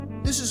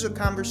This is a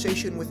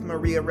conversation with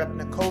Maria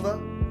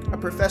Repnikova, a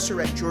professor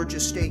at Georgia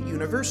State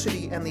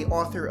University and the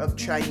author of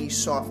Chinese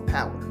Soft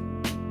Power.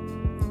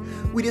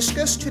 We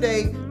discuss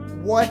today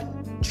what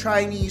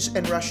Chinese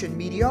and Russian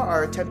media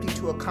are attempting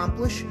to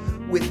accomplish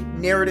with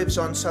narratives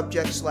on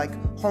subjects like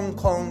Hong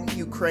Kong,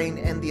 Ukraine,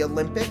 and the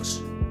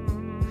Olympics,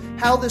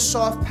 how the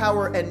soft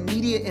power and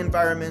media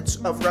environments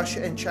of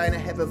Russia and China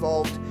have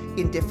evolved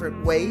in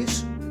different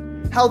ways,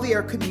 how they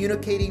are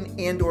communicating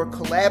and or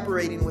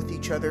collaborating with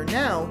each other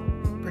now,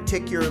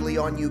 particularly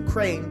on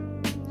Ukraine,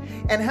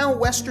 and how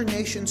Western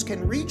nations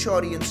can reach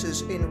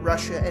audiences in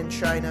Russia and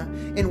China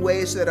in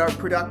ways that are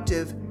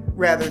productive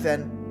rather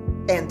than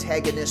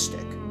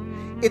antagonistic.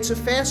 It's a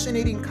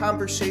fascinating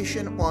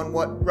conversation on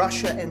what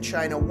Russia and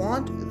China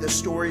want, the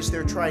stories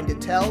they're trying to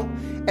tell,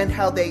 and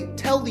how they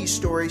tell these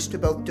stories to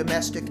both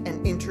domestic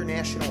and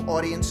international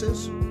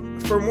audiences.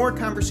 For more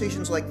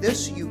conversations like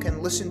this, you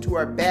can listen to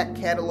our back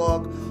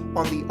catalog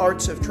on the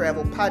Arts of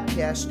Travel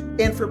podcast,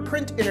 and for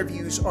print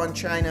interviews on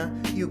China,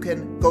 you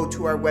can go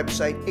to our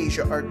website,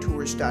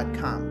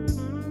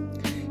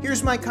 asiaarttours.com.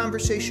 Here's my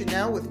conversation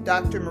now with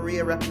Dr.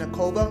 Maria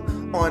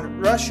Repnikova on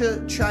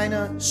Russia,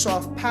 China,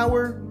 soft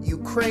power,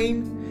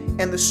 Ukraine,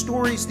 and the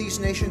stories these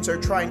nations are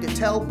trying to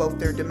tell, both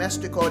their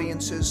domestic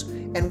audiences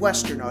and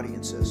Western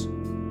audiences.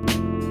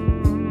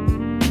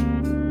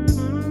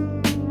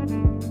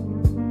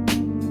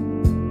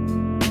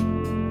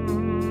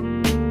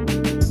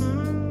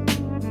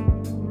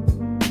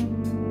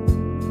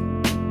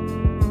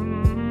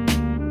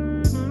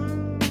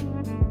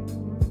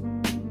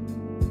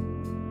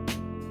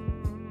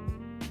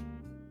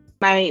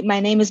 My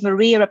name is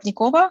Maria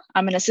Repnikova.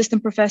 I'm an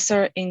assistant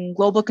professor in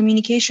global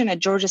communication at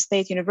Georgia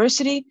State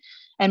University,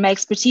 and my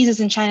expertise is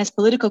in China's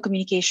political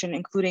communication,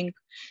 including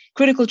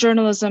critical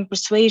journalism,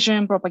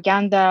 persuasion,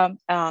 propaganda,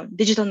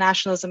 digital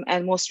nationalism,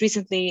 and most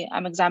recently,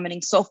 I'm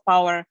examining soft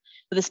power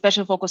with a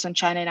special focus on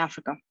China and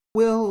Africa.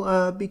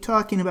 We'll be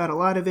talking about a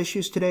lot of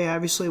issues today.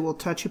 Obviously, we'll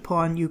touch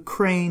upon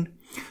Ukraine.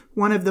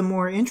 One of the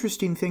more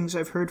interesting things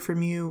I've heard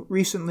from you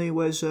recently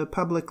was a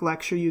public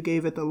lecture you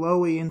gave at the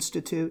Lowy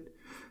Institute,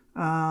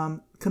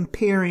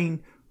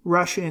 comparing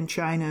Russia and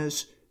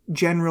China's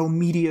general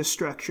media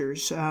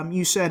structures.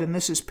 You said, and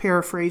this is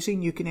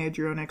paraphrasing, you can add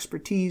your own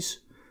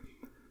expertise,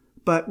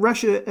 but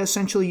Russia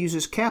essentially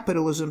uses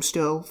capitalism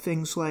still,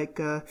 things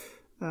like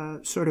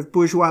sort of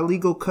bourgeois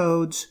legal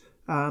codes,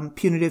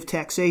 punitive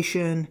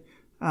taxation,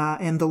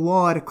 and the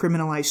law to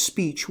criminalize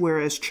speech,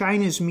 whereas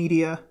China's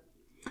media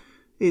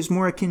is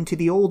more akin to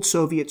the old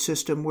Soviet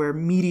system where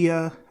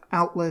media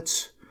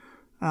outlets,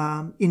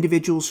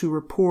 individuals who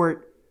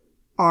report,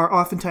 are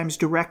oftentimes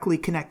directly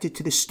connected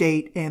to the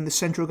state, and the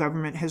central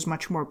government has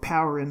much more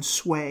power and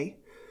sway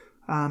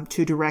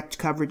to direct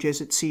coverage as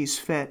it sees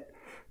fit.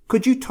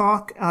 Could you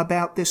talk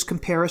about this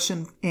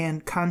comparison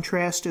and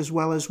contrast, as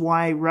well as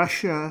why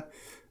Russia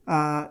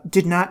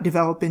did not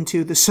develop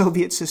into the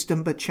Soviet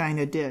system, but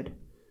China did?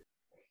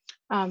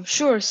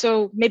 Sure.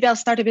 So maybe I'll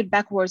start a bit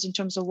backwards in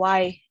terms of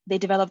why they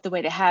developed the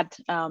way they had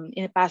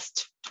in the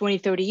past 20,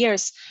 30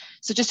 years.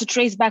 So just to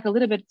trace back a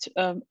little bit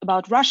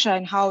about Russia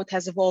and how it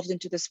has evolved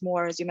into this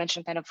more, as you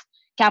mentioned, kind of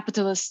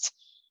capitalist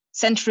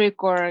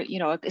centric, or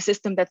a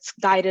system that's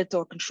guided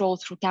or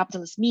controlled through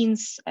capitalist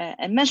means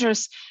and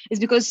measures, is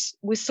because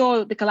we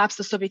saw the collapse of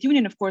the Soviet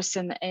Union, of course,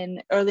 in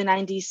early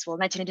 90s,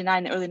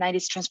 1989, early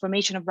 90s,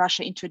 transformation of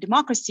Russia into a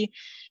democracy,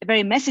 a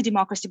very messy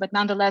democracy, but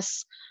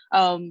nonetheless,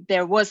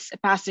 there was a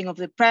passing of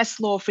the press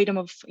law, freedom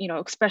of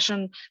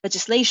expression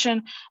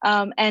legislation,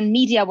 and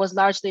media was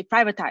largely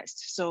privatized.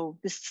 So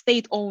this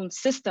state-owned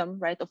system,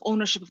 right, of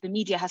ownership of the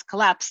media has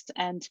collapsed,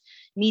 and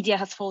media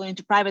has fallen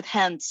into private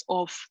hands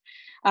of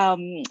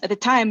at the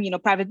time,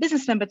 private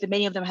businessmen, but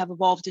many of them have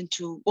evolved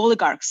into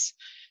oligarchs.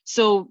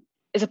 So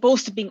as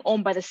opposed to being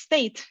owned by the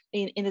state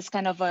in this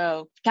kind of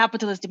a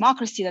capitalist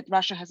democracy that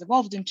Russia has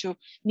evolved into,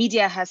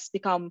 media has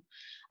become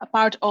a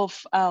part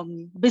of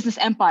business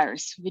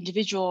empires,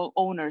 individual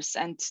owners.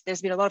 And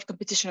there's been a lot of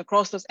competition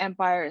across those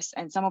empires,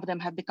 and some of them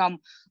have become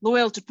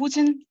loyal to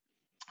Putin,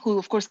 who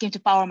of course came to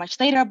power much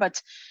later,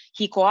 but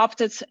he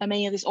co-opted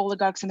many of these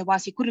oligarchs, and the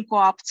ones he couldn't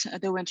co-opt,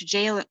 they went to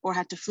jail or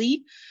had to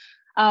flee.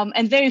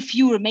 And very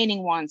few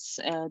remaining ones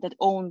that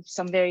own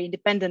some very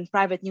independent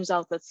private news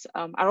outlets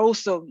are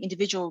also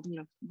individual,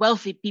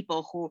 wealthy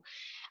people who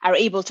are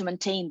able to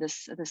maintain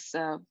this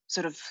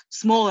sort of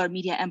smaller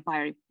media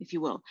empire, if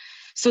you will.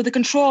 So the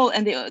control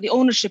and the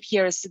ownership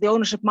here is the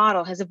ownership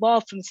model has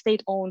evolved from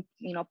state-owned,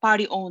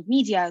 party-owned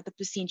media that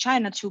we see in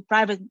China to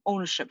private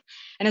ownership.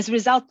 And as a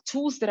result,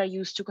 tools that are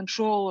used to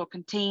control or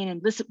contain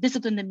and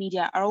discipline the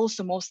media are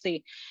also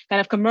mostly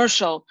kind of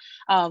commercial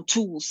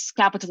tools,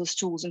 capitalist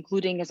tools,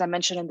 including, as I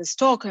mentioned in this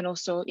talk and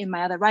also in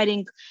my other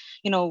writing,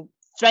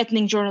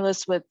 threatening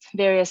journalists with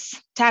various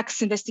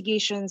tax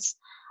investigations,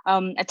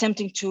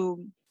 attempting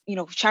to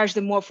charge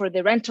them more for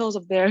the rentals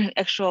of their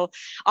actual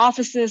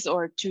offices,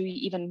 or to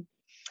even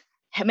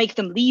make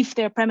them leave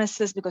their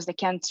premises because they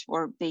can't,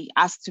 or they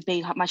ask to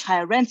pay much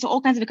higher rent. So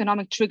all kinds of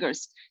economic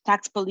triggers,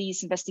 tax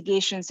police,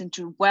 investigations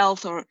into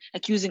wealth, or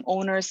accusing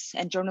owners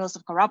and journalists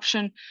of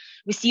corruption.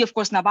 We see, of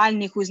course,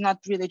 Navalny, who is not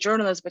really a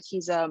journalist, but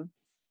he's an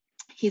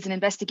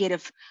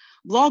investigative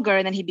blogger,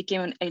 and then he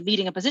became a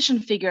leading opposition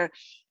figure.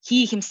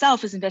 He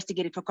himself is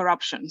investigated for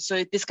corruption.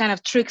 So this kind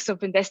of tricks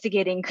of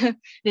investigating the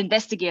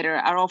investigator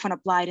are often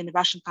applied in the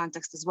Russian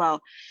context as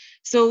well.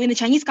 So in the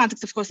Chinese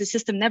context, of course, the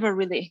system never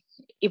really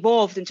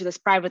evolved into this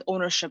private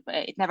ownership.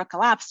 It never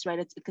collapsed, right?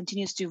 It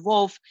continues to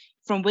evolve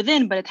from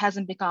within, but it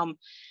hasn't become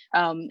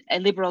a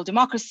liberal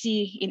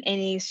democracy in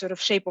any sort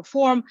of shape or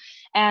form.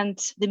 And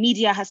the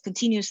media has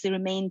continuously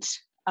remained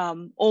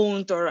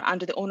owned or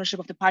under the ownership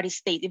of the party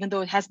state. Even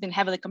though it has been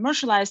heavily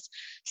commercialized,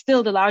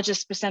 still the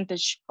largest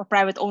percentage of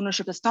private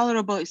ownership that's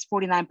tolerable is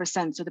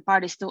 49%. So the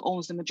party still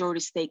owns the majority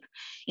stake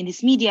in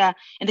this media,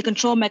 and the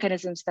control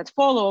mechanisms that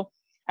follow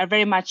are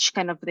very much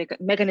kind of the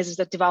mechanisms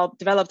that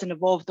developed and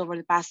evolved over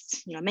the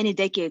past many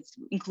decades,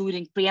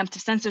 including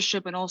preemptive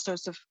censorship and all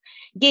sorts of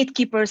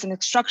gatekeepers and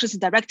instructions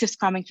and directives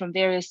coming from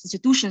various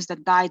institutions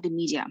that guide the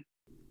media.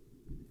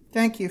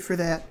 Thank you for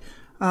that.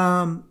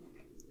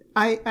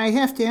 I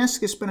have to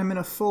ask this, but I'm going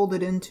to fold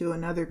it into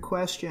another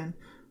question.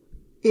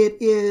 It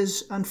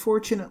is,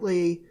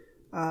 unfortunately,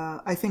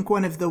 I think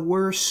one of the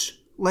worst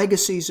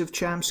legacies of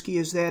Chomsky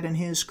is that in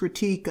his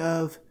critique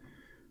of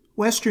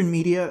Western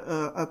media,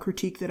 a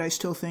critique that I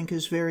still think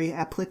is very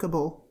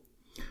applicable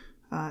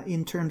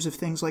in terms of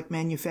things like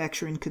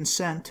manufacturing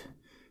consent,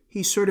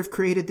 he sort of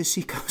created this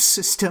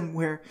ecosystem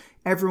where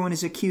everyone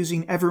is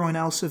accusing everyone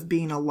else of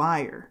being a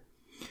liar.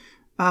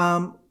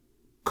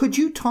 Could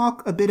you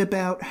talk a bit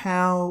about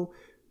how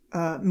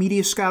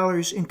media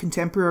scholars in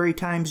contemporary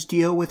times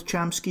deal with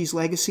Chomsky's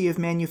legacy of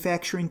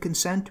manufacturing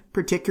consent,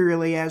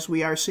 particularly as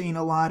we are seeing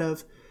a lot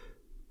of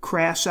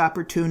crass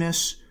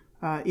opportunists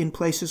in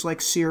places like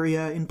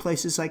Syria, in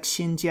places like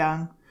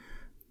Xinjiang,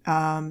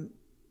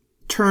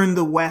 turn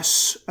the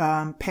West's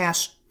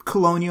past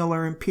colonial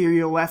or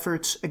imperial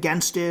efforts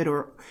against it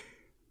or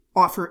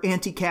offer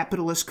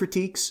anti-capitalist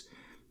critiques?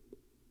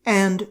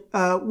 And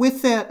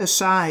with that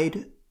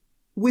aside,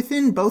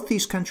 within both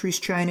these countries,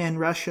 China and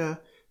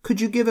Russia, could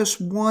you give us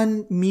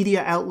one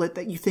media outlet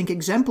that you think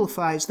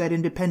exemplifies that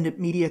independent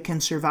media can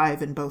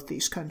survive in both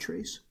these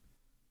countries?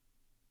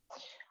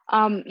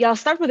 I'll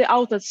start with the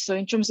outlets. So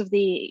in terms of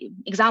the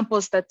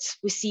examples that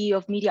we see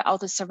of media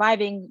outlets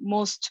surviving,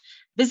 most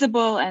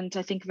visible and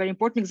I think very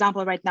important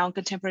example right now in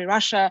contemporary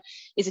Russia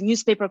is a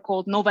newspaper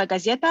called Novaya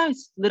Gazeta.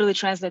 It's literally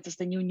translated as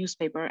the new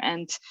newspaper.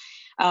 And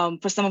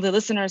for some of the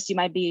listeners, you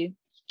might be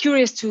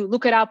curious to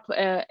look it up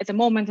at the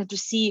moment and to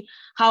see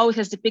how it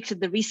has depicted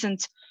the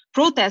recent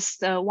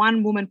protest,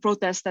 one woman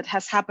protest that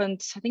has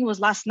happened, I think it was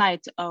last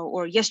night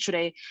or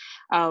yesterday,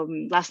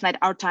 last night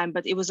our time,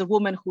 but it was a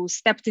woman who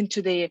stepped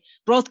into the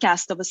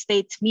broadcast of a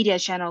state media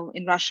channel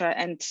in Russia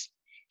and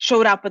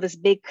showed up with this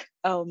big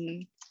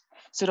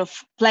sort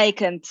of plaque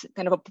and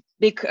kind of a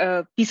big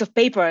piece of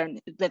paper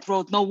that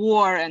wrote "No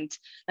war" and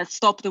that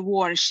stopped the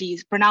war. And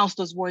she pronounced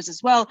those words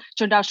as well.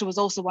 Turned out she was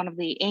also one of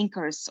the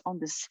anchors on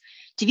this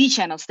TV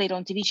channel,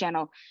 state-owned TV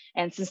channel.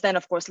 And since then,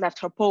 of course,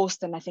 left her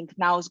post and I think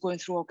now is going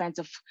through all kinds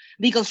of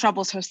legal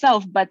troubles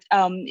herself. But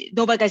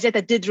Novaya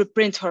Gazeta did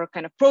reprint her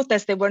kind of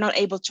protest. They were not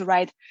able to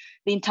write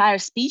the entire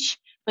speech,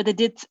 but they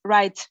did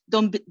write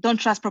don't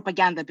trust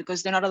propaganda,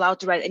 because they're not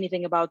allowed to write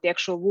anything about the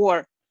actual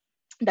war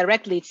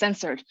directly. It's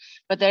censored,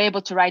 but they're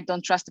able to write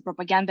don't trust the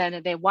propaganda,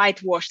 and they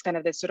whitewashed kind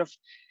of this sort of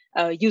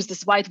use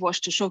this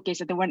whitewash to showcase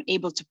that they weren't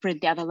able to print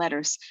the other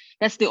letters.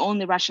 That's the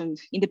only Russian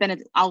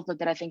independent outlet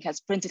that I think has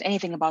printed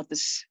anything about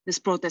this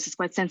protest. It's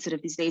quite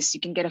sensitive these days.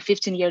 You can get a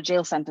 15-year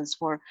jail sentence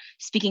for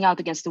speaking out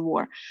against the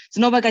war.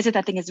 So Novaya Gazeta,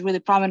 I think, is a really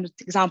prominent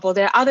example.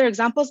 There are other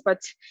examples,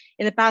 but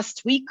in the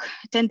past week,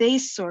 10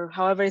 days, or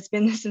however it's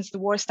been since the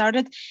war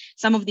started,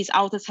 some of these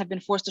outlets have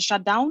been forced to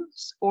shut down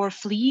or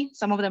flee.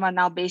 Some of them are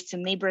now based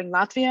in neighboring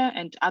Latvia,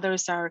 and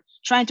others are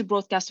trying to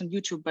broadcast on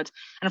YouTube. But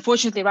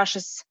unfortunately,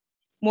 Russia's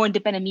more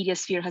independent media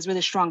sphere has really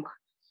shrunk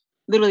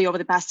literally over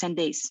the past 10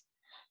 days.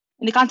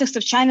 In the context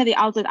of China, the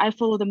outlet I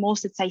follow the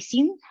most is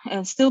Caixin,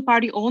 still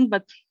party owned,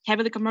 but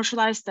heavily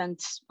commercialized and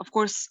of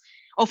course,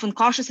 often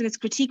cautious in its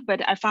critique,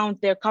 but I found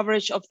their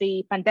coverage of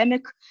the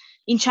pandemic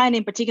in China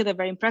in particular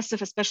very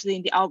impressive,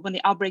 especially when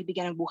the outbreak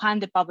began in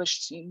Wuhan. They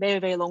published very,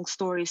 very long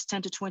stories,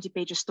 10 to 20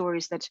 pages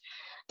stories that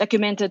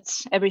documented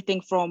everything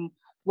from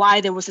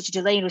why there was such a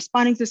delay in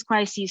responding to this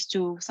crisis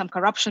to some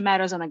corruption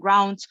matters on the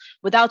ground,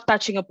 without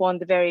touching upon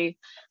the very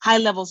high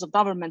levels of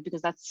government,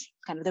 because that's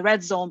kind of the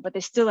red zone, but they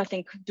still, I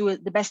think, do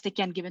it the best they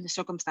can given the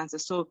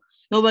circumstances. So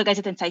Novaya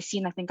Gazeta and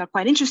Caixin, I think, are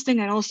quite interesting,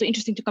 and also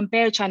interesting to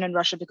compare China and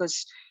Russia,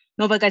 because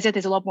Novaya Gazeta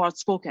is a lot more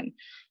outspoken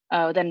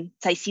than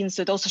Caixin.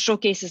 So it also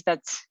showcases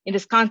that in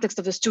this context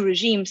of these two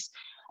regimes,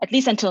 at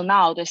least until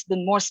now, there's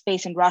been more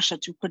space in Russia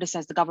to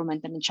criticize the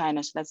government than in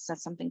China. So that's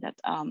something that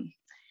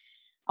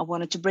I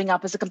wanted to bring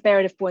up as a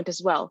comparative point as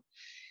well.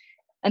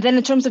 And then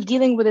in terms of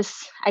dealing with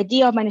this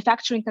idea of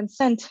manufacturing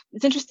consent,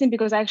 it's interesting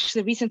because I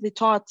actually recently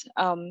taught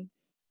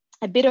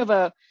a bit of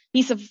a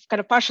piece of kind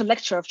of partial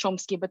lecture of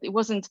Chomsky, but it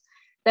wasn't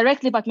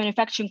directly about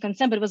manufacturing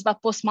consent, but it was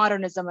about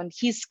postmodernism and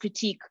his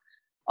critique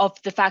of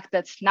the fact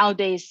that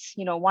nowadays,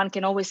 one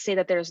can always say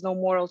that there is no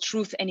moral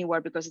truth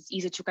anywhere because it's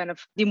easy to kind of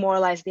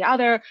demoralize the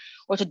other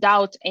or to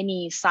doubt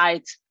any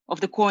side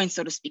of the coin,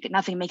 so to speak.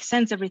 Nothing makes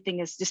sense. Everything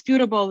is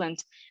disputable and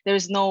there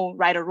is no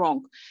right or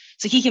wrong.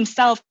 So he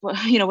himself,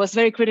 was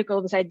very critical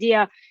of this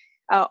idea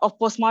of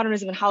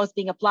postmodernism and how it's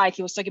being applied.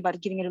 He was talking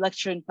about giving a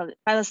lecture in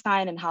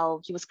Palestine and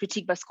how he was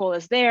critiqued by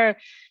scholars there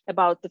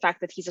about the fact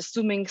that he's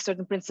assuming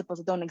certain principles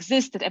that don't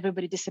exist, that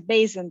everybody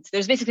disobeys, and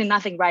there's basically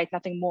nothing right,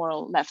 nothing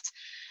moral left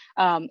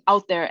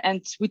out there.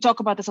 And we talk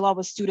about this a lot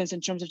with students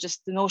in terms of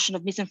just the notion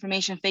of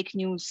misinformation, fake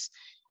news,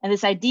 and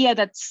this idea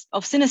that's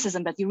of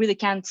cynicism, that you really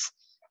can't,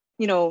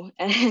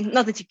 and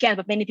not that you can't,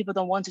 but many people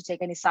don't want to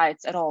take any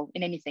sides at all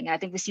in anything. And I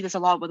think we see this a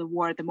lot with the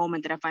war at the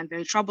moment that I find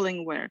very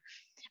troubling, where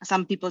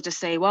some people just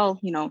say, well,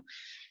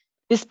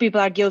 these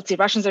people are guilty,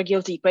 Russians are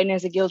guilty,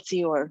 Ukrainians are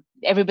guilty, or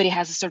everybody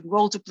has a certain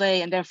role to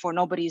play and therefore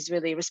nobody's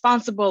really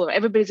responsible, or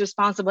everybody's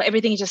responsible.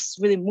 Everything is just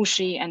really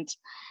mushy and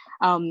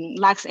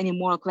lacks any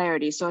moral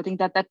clarity. So I think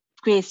that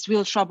creates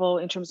real trouble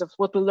in terms of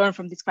what we learn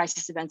from these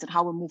crisis events and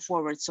how we move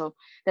forward. So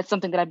that's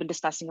something that I've been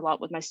discussing a lot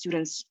with my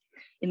students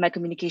in my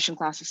communication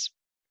classes.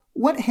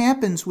 What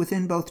happens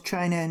within both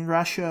China and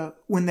Russia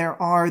when there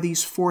are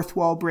these fourth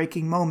wall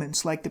breaking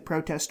moments, like the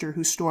protester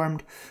who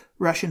stormed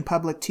Russian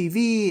public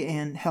TV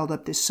and held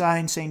up this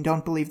sign saying,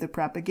 "Don't believe the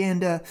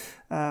propaganda,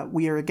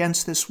 we are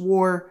against this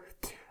war"?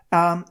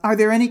 Are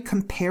there any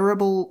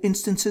comparable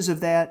instances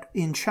of that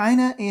in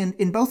China? And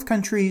in both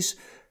countries,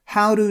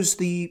 how does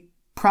the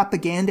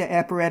propaganda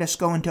apparatus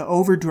go into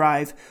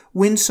overdrive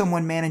when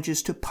someone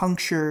manages to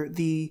puncture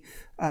the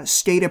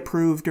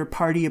state-approved or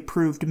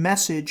party-approved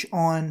message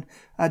on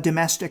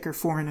domestic or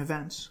foreign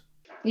events?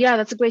 Yeah,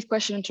 that's a great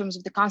question in terms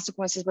of the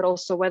consequences, but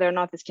also whether or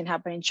not this can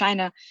happen in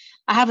China.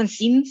 I haven't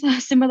seen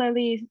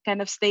similarly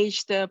kind of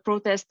staged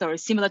protest or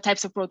similar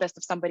types of protest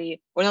of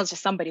somebody, or not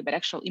just somebody, but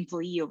actual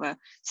employee of a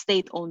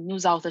state-owned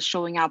news outlet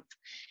showing up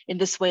in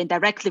this way and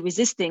directly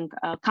resisting,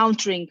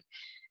 countering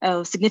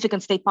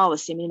significant state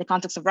policy. I mean, in the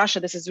context of Russia,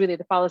 this is really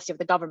the policy of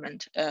the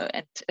government,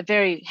 and a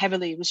very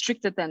heavily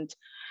restricted and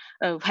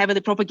heavily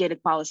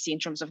propagated policy in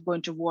terms of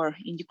going to war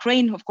in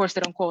Ukraine. Of course,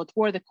 they don't call it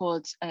war, they call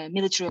it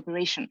military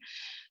operation.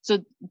 So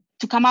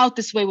to come out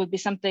this way would be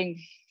something,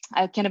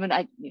 I can't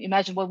even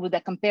imagine what would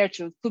that compare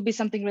to. It could be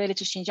something related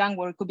to Xinjiang,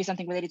 or it could be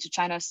something related to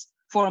China's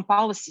foreign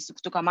policy. So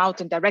to come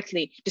out and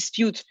directly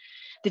dispute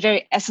the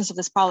very essence of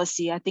this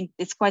policy, I think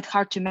it's quite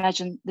hard to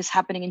imagine this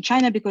happening in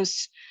China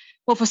because,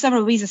 well, for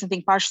several reasons. I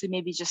think partially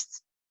maybe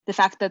just the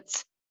fact that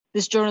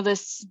these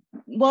journalists,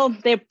 well,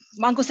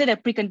 one could say they're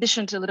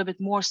preconditioned a little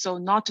bit more so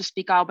not to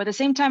speak out. But at the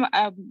same time,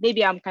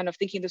 maybe I'm kind of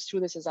thinking this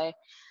through this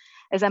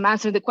as I'm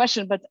answering the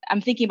question, but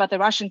I'm thinking about the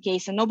Russian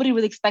case, and nobody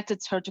really expected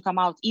her to come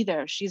out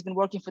either. She's been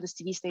working for this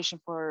TV station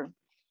for,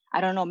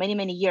 I don't know, many,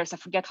 many years. I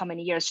forget how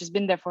many years. She's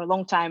been there for a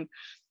long time.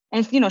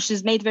 And,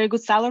 she's made very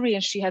good salary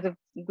and she had a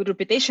good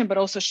reputation, but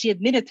also she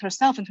admitted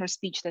herself in her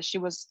speech that she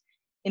was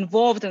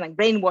involved in like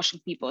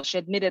brainwashing people. She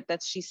admitted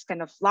that she's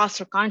kind of lost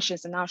her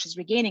conscience and now she's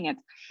regaining it.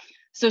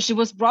 So she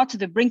was brought to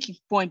the breaking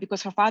point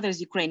because her father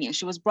is Ukrainian.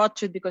 She was brought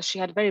to it because she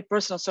had very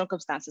personal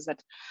circumstances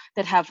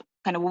that have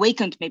kind of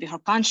awakened maybe her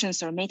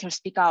conscience or made her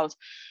speak out.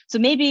 So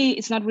maybe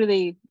it's not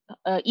really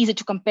easy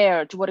to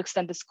compare to what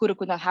extent this could or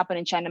could not happen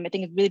in China. I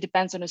think it really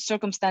depends on the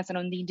circumstance and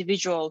on the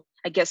individual,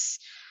 I guess,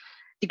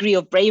 degree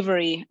of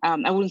bravery.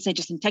 I wouldn't say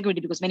just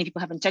integrity, because many people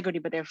have integrity,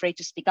 but they're afraid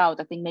to speak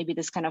out. I think maybe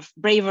this kind of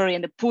bravery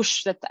and the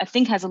push that I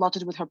think has a lot to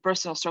do with her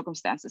personal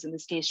circumstances. In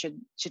this case,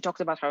 she talked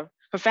about her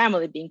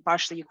family being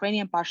partially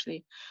Ukrainian,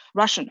 partially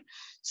Russian.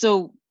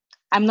 So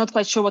I'm not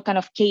quite sure what kind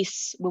of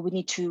case we would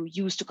need to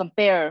use to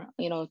compare,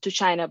 to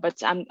China,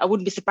 but I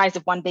wouldn't be surprised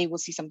if one day we'll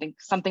see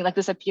something like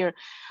this appear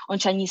on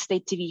Chinese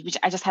state TV, which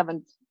I just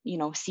haven't,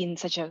 seen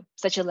such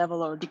a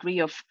level or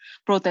degree of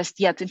protest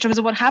yet. In terms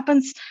of what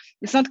happens,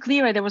 it's not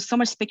clear. There was so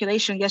much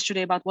speculation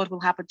yesterday about what will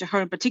happen to her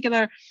in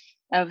particular,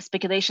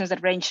 speculations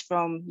that ranged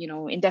from,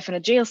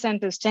 indefinite jail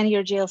sentence,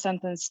 10-year jail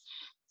sentence,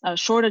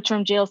 shorter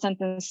term jail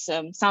sentence.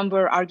 Some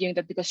were arguing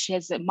that because she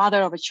has a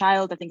mother of a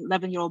child, I think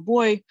 11-year-old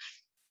boy,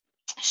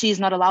 she is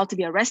not allowed to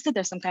be arrested.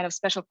 There's some kind of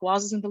special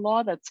clauses in the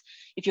law that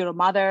if you're a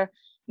mother,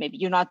 maybe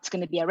you're not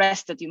going to be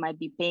arrested. You might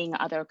be paying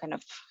other kind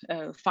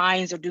of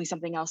fines or doing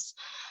something else,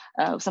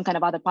 some kind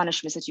of other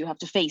punishments that you have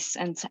to face.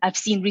 And I've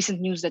seen recent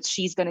news that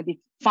she's going to be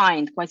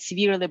fined quite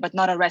severely, but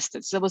not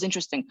arrested. So that was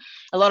interesting.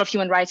 A lot of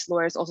human rights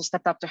lawyers also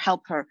stepped up to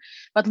help her.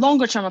 But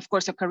longer term, of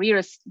course, her career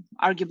is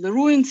arguably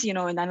ruined,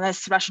 and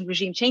unless Russian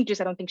regime changes,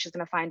 I don't think she's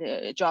going to find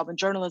a job in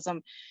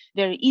journalism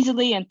very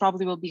easily, and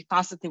probably will be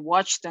constantly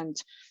watched and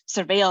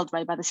surveilled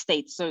by the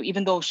state. So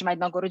even though she might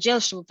not go to jail,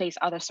 she will face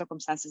other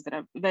circumstances that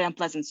are very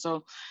unpleasant.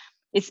 So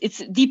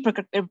it's deep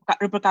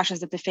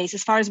repercussions that they face.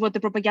 As far as what the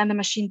propaganda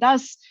machine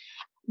does,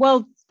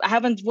 well, I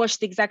haven't watched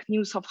the exact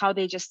news of how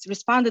they just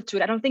responded to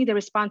it. I don't think they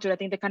respond to it. I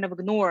think they kind of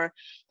ignore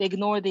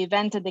the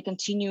event, and they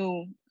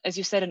continue, as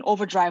you said, in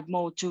overdrive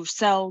mode to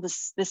sell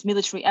this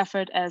military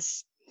effort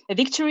as a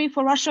victory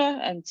for Russia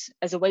and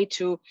as a way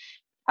to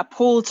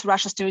uphold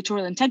Russia's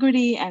territorial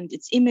integrity and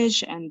its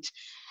image and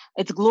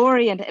its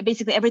glory. And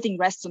basically everything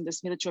rests on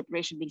this military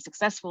operation being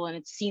successful. And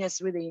it's seen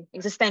as really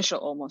existential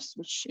almost,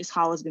 which is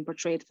how it's been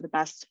portrayed for the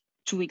past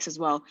 2 weeks as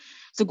well.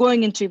 So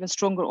going into even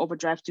stronger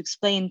overdrive to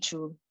explain,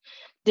 to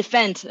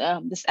defend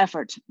this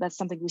effort, that's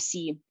something we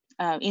see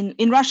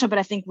in Russia, but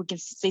I think we can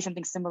say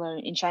something similar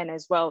in China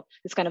as well,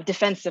 this kind of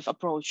defensive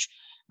approach,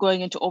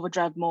 going into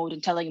overdrive mode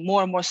and telling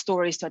more and more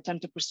stories to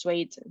attempt to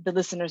persuade the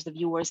listeners, the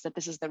viewers, that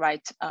this is the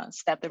right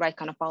step, the right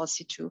kind of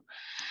policy to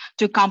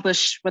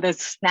accomplish, whether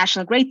it's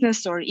national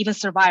greatness or even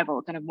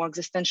survival, kind of more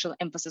existential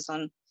emphasis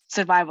on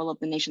survival of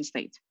the nation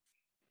state.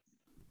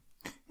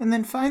 And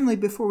then finally,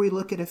 before we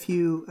look at a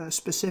few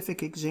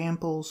specific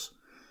examples,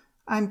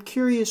 I'm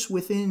curious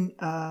within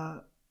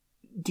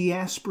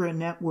diaspora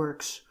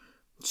networks.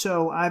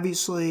 So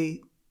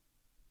obviously,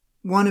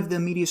 one of the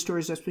media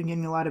stories that's been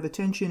getting a lot of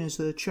attention is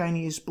the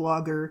Chinese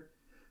blogger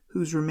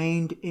who's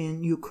remained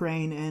in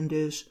Ukraine and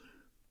is,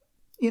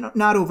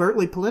 not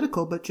overtly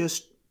political, but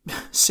just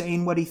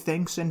saying what he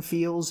thinks and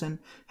feels and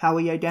how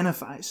he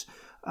identifies.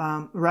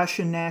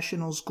 Russian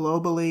nationals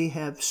globally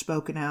have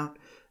spoken out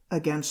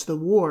against the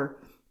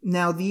war.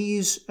 Now,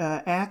 these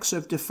acts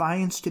of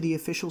defiance to the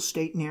official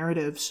state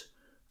narratives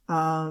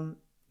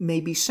may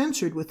be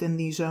censored within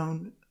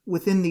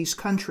these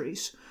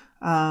countries.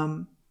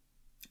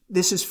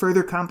 This is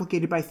further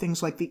complicated by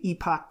things like the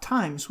Epoch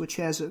Times, which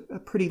has a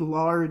pretty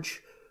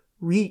large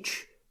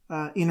reach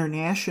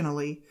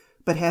internationally,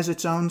 but has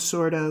its own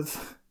sort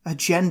of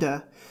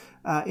agenda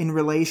in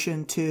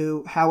relation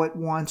to how it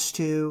wants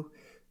to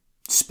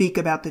speak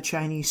about the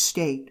Chinese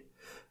state.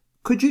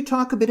 Could you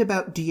talk a bit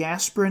about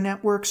diaspora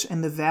networks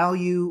and the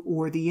value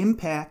or the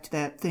impact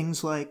that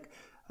things like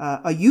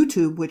a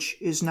YouTube, which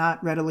is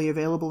not readily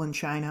available in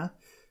China,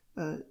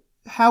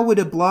 how would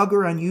a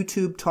blogger on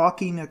YouTube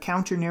talking a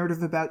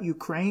counter-narrative about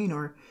Ukraine,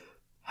 or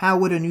how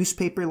would a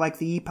newspaper like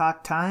the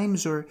Epoch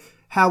Times, or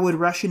how would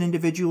Russian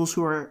individuals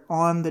who are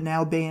on the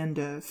now banned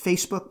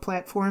Facebook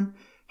platform,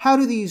 how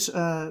do these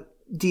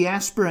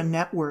diaspora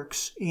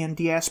networks and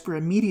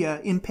diaspora media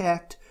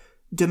impact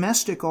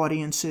domestic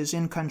audiences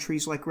in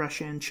countries like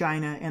Russia and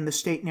China and the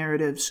state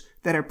narratives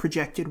that are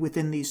projected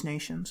within these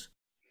nations?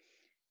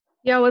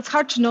 Yeah, well, it's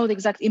hard to know the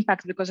exact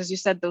impact because, as you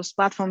said, those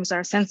platforms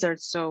are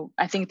censored. So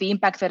I think the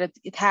impact that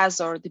it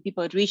has, or the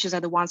people it reaches, are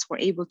the ones who are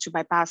able to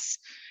bypass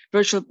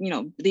virtual,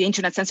 the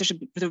internet censorship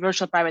through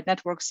virtual private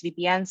networks,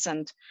 VPNs,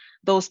 and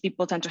those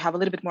people tend to have a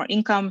little bit more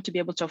income to be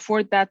able to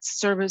afford that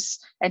service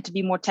and to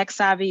be more tech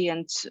savvy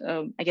and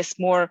I guess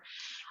more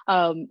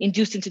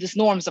induced into these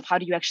norms of how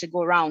do you actually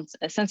go around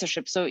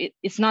censorship. So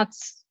it's not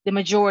the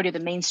majority of the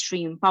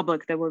mainstream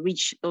public that will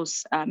reach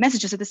those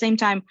messages. At the same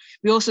time,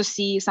 we also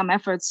see some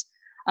efforts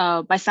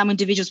by some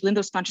individuals within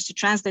those countries to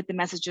translate the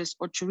messages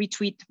or to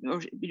retweet or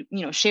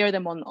share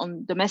them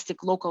on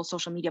domestic local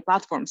social media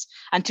platforms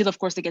until, of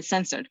course, they get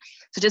censored.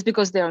 So just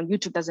because they're on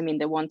YouTube doesn't mean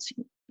they won't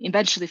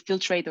eventually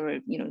filtrate or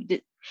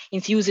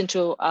infuse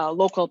into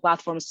local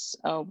platforms.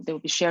 They will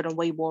be shared on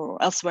Weibo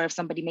or elsewhere if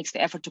somebody makes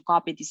the effort to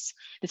copy these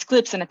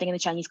clips. And I think in the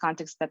Chinese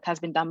context that has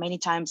been done many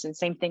times, and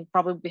same thing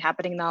probably will be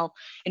happening now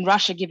in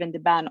Russia given the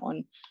ban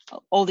on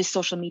all these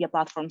social media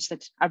platforms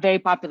that are very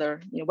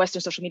popular,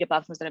 Western social media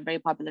platforms that are very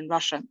popular in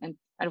Russia and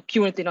are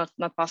currently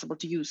not possible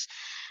to use.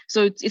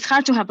 So it's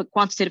hard to have a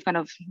quantitative kind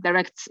of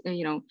direct,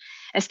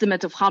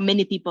 estimate of how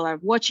many people are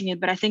watching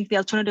it. But I think the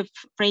alternative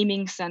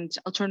framings and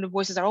alternative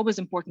voices are always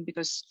important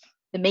because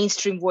the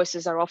mainstream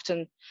voices are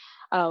often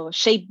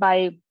shaped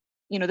by,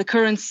 the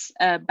currents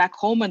back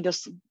home and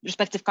those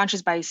respective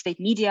countries by state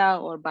media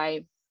or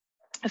by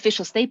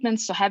official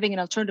statements. So having an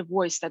alternative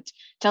voice that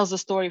tells a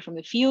story from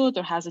the field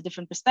or has a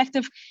different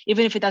perspective,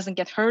 even if it doesn't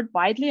get heard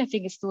widely, I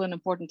think it's still an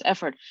important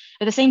effort.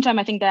 At the same time,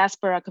 I think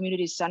diaspora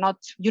communities are not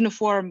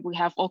uniform. We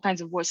have all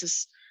kinds of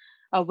voices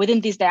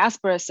within these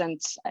diasporas, and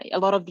a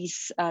lot of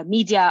these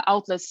media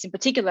outlets in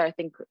particular, I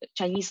think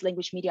Chinese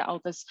language media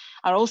outlets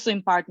are also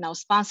in part now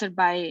sponsored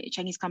by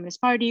Chinese Communist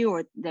Party,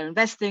 or they're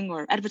investing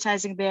or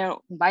advertising there,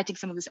 inviting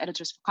some of these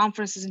editors for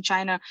conferences in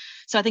China.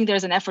 So I think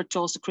there's an effort to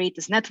also create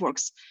these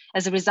networks,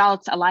 as a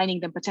result, aligning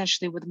them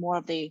potentially with more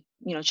of the,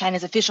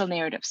 China's official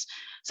narratives.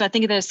 So I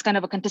think there's kind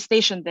of a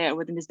contestation there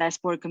within these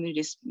diaspora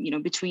communities,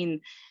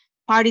 between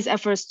parties'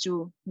 efforts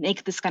to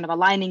make this kind of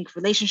aligning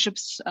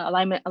relationships,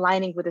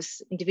 aligning with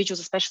these individuals,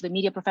 especially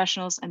media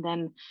professionals, and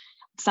then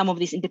some of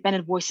these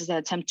independent voices that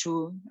attempt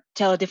to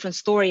tell a different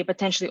story,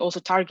 potentially also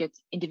target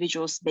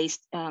individuals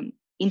based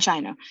in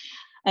China.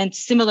 And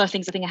similar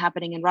things I think are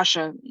happening in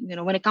Russia.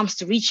 When it comes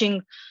to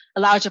reaching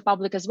a larger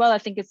public as well, I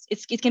think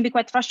it can be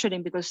quite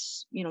frustrating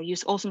because you're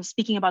also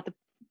speaking about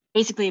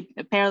basically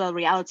a parallel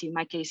reality. In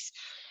my case,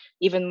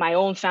 even my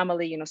own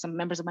family, some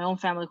members of my own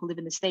family who live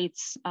in the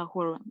States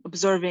who are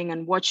observing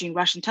and watching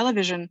Russian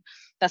television,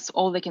 that's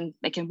all they can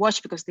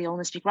watch because they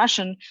only speak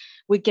Russian.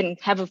 We can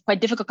have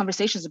quite difficult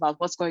conversations about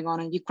what's going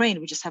on in Ukraine.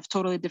 We just have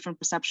totally different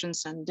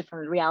perceptions and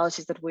different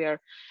realities that we are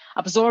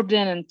absorbed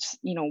in. And,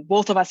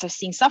 both of us are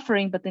seeing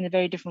suffering, but in a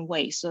very different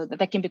way. So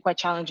that can be quite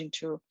challenging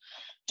to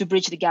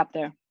bridge the gap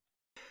there.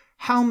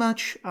 how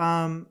much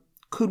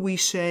could we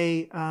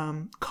say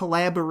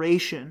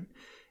collaboration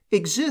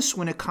exists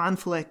when a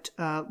conflict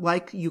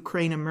like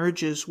Ukraine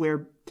emerges,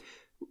 where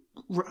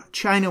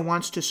China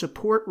wants to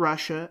support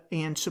Russia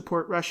and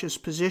support Russia's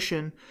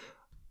position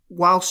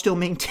while still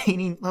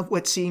maintaining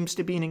what seems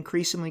to be an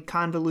increasingly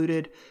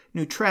convoluted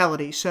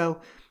neutrality.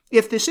 So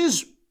if this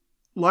is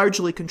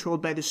largely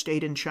controlled by the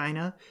state in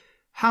China,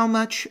 how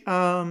much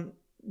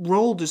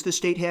role does the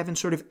state have in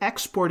sort of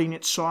exporting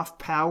its soft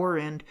power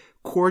and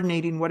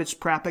coordinating what its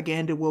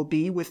propaganda will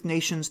be with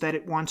nations that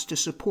it wants to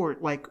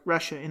support, like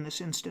Russia in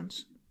this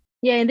instance?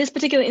 Yeah, in this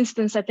particular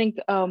instance, I think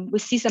we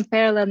see some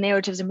parallel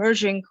narratives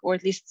emerging, or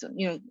at least,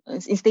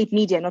 in state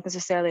media. Not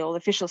necessarily all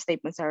official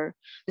statements are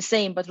the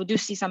same, but we do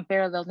see some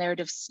parallel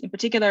narratives. In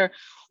particular,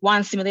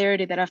 one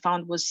similarity that I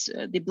found was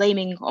the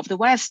blaming of the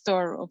West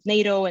or of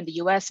NATO and the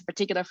US in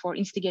particular for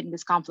instigating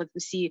this conflict.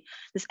 We see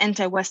this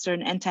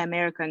anti-Western,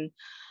 anti-American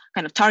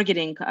kind of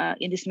targeting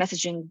in this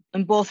messaging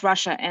in both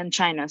Russia and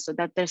China, so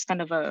that there's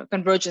kind of a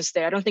convergence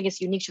there. I don't think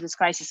it's unique to this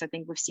crisis. I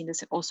think we've seen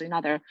this also in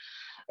other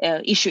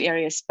issue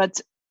areas,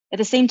 but at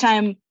the same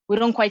time, we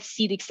don't quite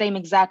see the same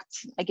exact,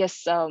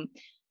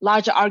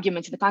 larger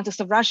arguments in the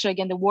context of Russia.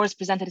 Again, the war is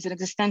presented as an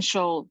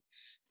existential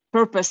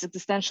purpose,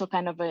 existential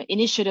kind of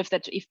initiative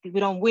that if we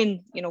don't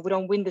win, we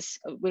don't win this,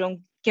 we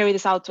don't carry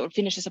this out or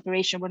finish this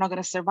operation, we're not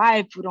going to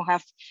survive. We don't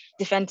have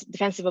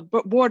defensive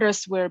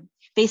borders. We're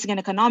facing an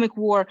economic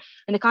war.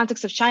 In the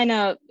context of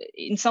China,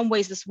 in some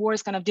ways, this war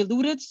is kind of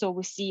diluted. So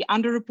we see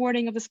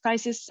underreporting of this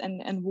crisis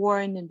and war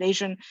and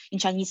invasion in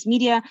Chinese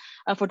media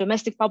for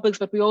domestic publics,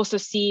 but we also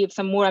see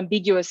some more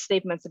ambiguous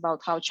statements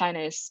about how China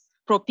is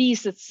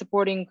pro-peace, it's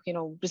supporting,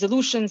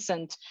 resolutions,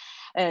 and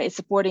it's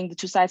supporting the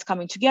two sides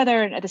coming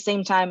together. And at the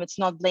same time, it's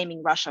not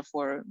blaming Russia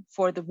for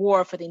the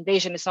war, for the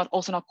invasion. It's not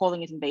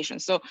calling it invasion.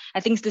 So I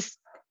think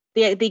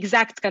the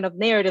exact kind of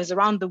narratives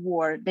around the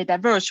war, they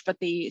diverge, but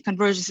the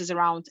convergence is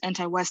around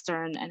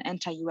anti-Western and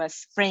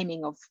anti-US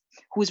framing of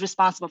who's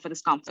responsible for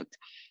this conflict.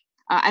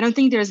 I don't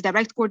think there's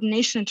direct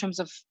coordination in terms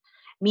of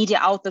media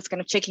outlets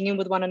kind of checking in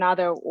with one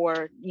another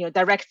or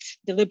direct,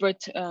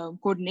 deliberate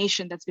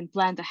coordination that's been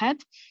planned ahead.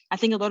 I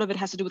think a lot of it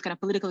has to do with kind of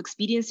political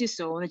expediency.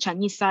 So on the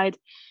Chinese side,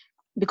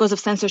 because of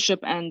censorship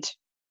and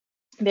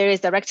various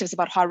directives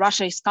about how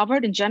Russia is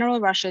covered in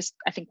general, Russia is,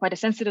 I think, quite a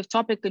sensitive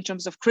topic in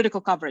terms of critical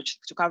coverage,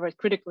 to cover it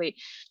critically,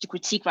 to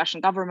critique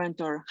Russian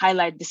government or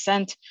highlight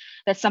dissent.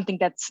 That's something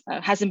that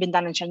hasn't been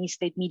done in Chinese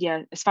state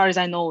media, as far as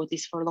I know, at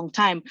least for a long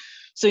time.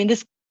 So in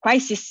this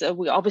crisis,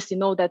 we obviously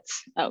know that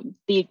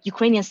the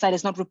Ukrainian side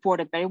is not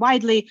reported very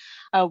widely.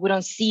 We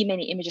don't see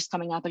many images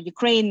coming out of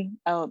Ukraine,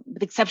 with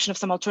the exception of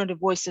some alternative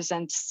voices,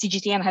 and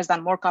CGTN has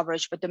done more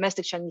coverage, but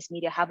domestic Chinese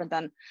media haven't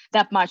done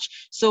that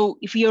much. So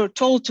if you're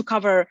told to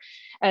cover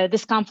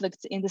this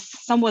conflict in this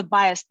somewhat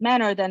biased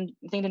manner, then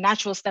I think the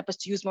natural step is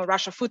to use more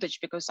Russia footage,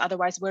 because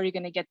otherwise, where are you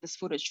going to get this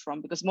footage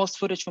from? Because most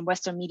footage from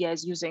Western media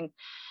is using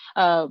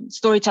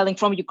storytelling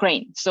from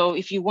Ukraine. So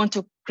if you want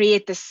to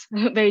create this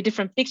very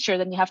different picture,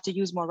 then you have to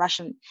use more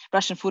Russian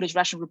footage,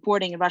 Russian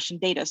reporting, and Russian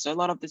data. So a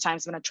lot of the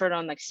times when I turn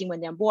on like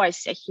Simon Diambo, I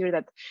hear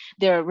that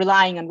they're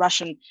relying on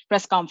Russian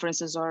press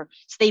conferences or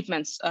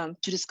statements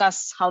to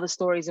discuss how the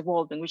story is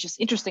evolving, which is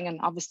interesting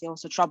and obviously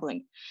also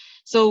troubling.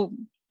 So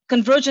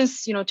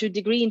convergence, to a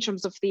degree in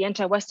terms of the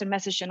anti-Western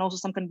message, and also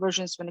some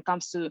convergence when it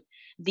comes to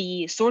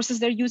the sources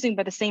they're using.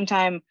 But at the same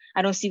time,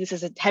 I don't see this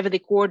as a heavily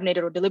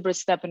coordinated or deliberate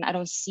step, and I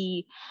don't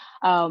see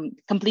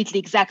completely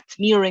exact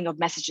mirroring of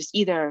messages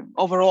either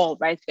overall,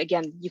 right?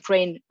 Again,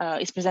 Ukraine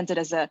is presented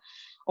as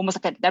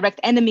almost like a direct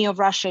enemy of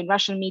Russia in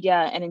Russian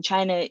media, and in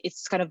China,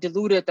 it's kind of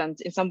diluted,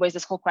 and in some ways,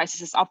 this whole crisis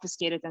is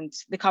obfuscated, and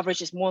the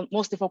coverage is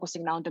mostly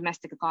focusing now on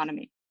domestic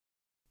economy.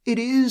 It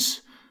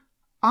is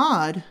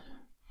odd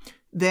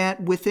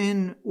that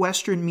within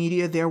Western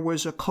media, there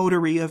was a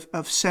coterie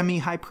of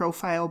semi-high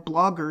profile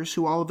bloggers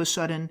who all of a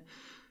sudden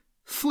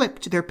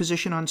flipped their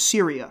position on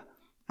Syria.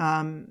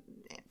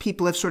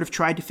 People have sort of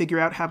tried to figure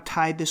out how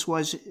tied this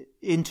was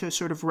into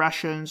sort of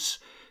Russia's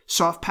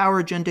soft power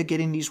agenda,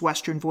 getting these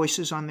Western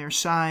voices on their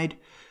side.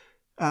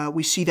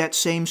 We see that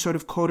same sort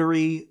of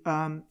coterie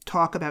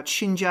talk about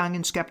Xinjiang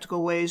in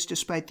skeptical ways,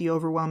 despite the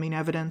overwhelming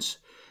evidence,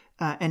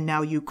 and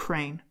now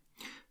Ukraine.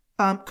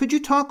 Could you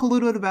talk a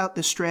little bit about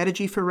the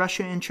strategy for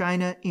Russia and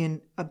China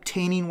in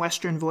obtaining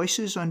Western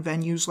voices on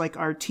venues like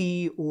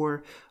RT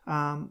or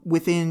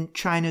within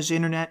China's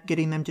internet,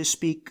 getting them to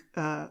speak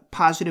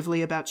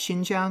positively about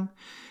Xinjiang?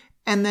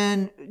 And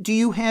then do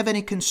you have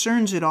any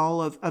concerns at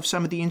all of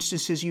some of the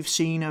instances you've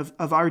seen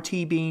of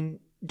RT being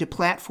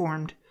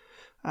deplatformed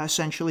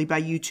essentially by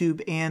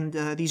YouTube and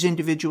these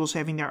individuals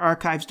having their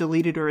archives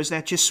deleted, or is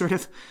that just sort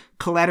of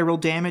collateral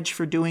damage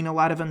for doing a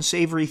lot of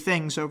unsavory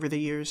things over the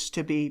years,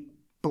 to be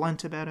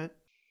blunt about it?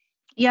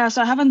 Yeah,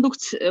 so I haven't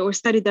looked or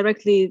studied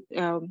directly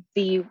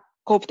the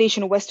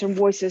co-optation of Western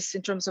voices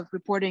in terms of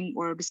reporting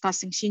or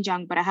discussing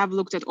Xinjiang, but I have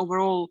looked at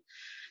overall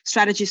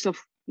strategies of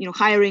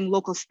hiring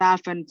local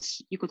staff, and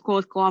you could call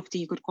it co-opting,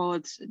 you could call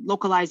it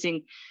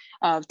localizing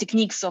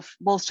techniques of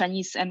both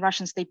Chinese and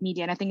Russian state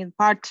media. And I think in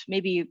part,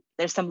 maybe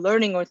there's some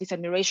learning or at least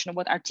admiration of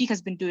what RT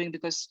has been doing,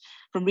 because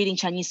from reading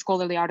Chinese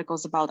scholarly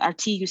articles about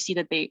RT, you see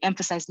that they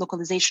emphasize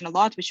localization a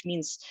lot, which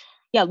means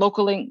doing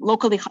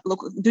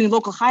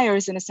local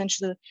hires and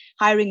essentially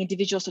hiring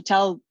individuals to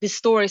tell these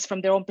stories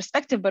from their own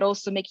perspective, but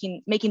also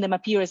making them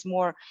appear as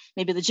more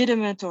maybe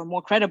legitimate or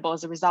more credible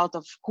as a result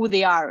of who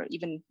they are,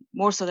 even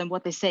more so than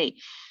what they say.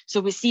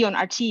 So we see on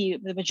RT,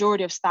 the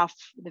majority of staff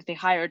that they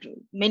hired,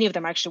 many of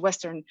them are actually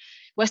Western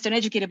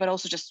educated, but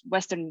also just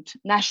Western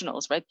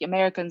nationals, right?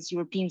 Americans,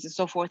 Europeans, and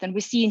so forth. And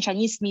we see in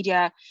Chinese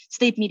media,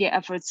 state media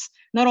efforts,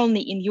 not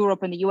only in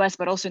Europe and the US,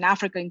 but also in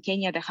Africa and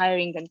Kenya, they're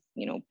hiring and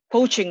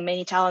poaching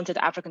many talented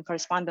African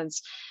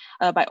correspondents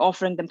by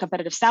offering them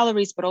competitive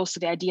salaries, but also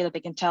the idea that they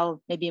can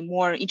tell maybe a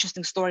more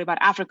interesting story about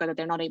Africa that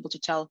they're not able to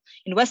tell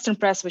in Western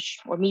press,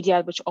 or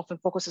media, which often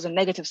focuses on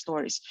negative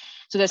stories.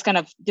 So there's kind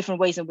of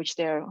different ways in which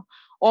they're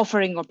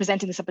offering or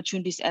presenting these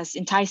opportunities as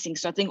enticing.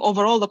 So I think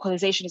overall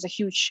localization is a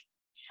huge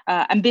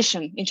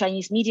ambition in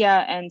Chinese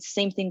media, and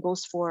same thing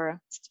goes for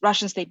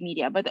Russian state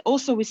media. But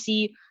also we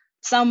see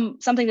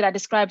something that I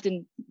described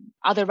in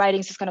other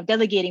writings is kind of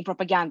delegating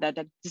propaganda,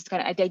 that this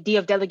kind of the idea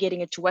of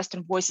delegating it to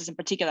Western voices in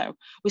particular.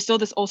 We saw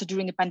this also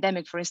during the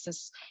pandemic, for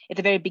instance, at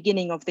the very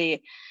beginning of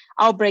the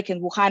outbreak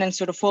in Wuhan, and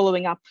sort of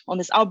following up on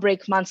this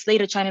outbreak months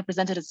later, China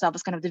presented itself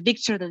as kind of the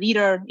victor, the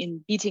leader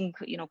in beating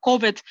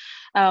COVID.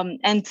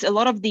 And a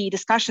lot of the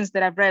discussions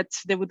that I've read,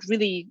 they would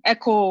really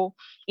echo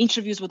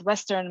interviews with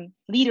Western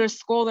leaders,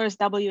 scholars,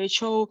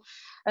 WHO,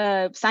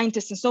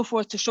 scientists and so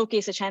forth, to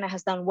showcase that China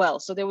has done well.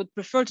 So they would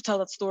prefer to tell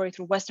that story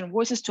through Western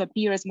voices to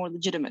appear as more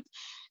legitimate.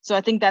 So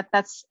I think that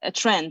that's a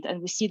trend,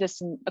 and we see this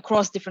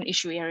across different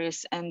issue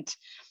areas. And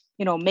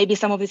maybe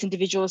some of these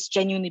individuals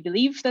genuinely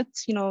believe that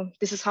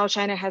this is how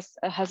China has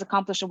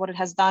accomplished or what it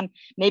has done.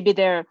 Maybe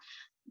they're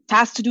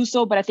tasked to do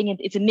so, but I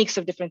think it's a mix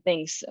of different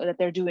things that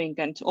they're doing.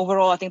 And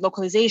overall, I think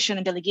localization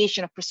and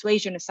delegation of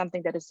persuasion is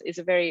something that is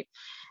a very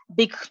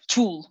big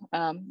tool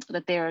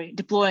that they're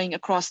deploying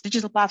across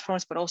digital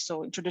platforms, but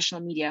also in traditional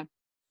media.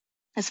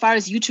 As far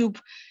as YouTube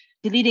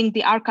deleting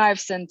the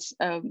archives and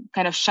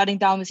kind of shutting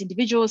down these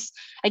individuals,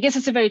 I guess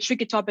it's a very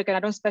tricky topic, and I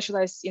don't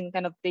specialize in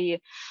kind of the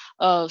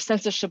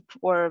censorship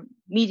or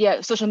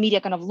social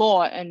media kind of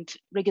law and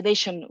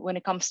regulation when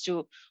it comes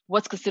to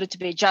what's considered to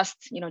be a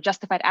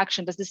justified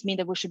action. Does this mean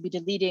that we should be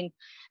deleting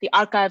the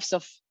archives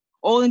of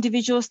all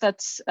individuals that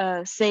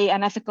say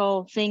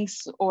unethical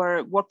things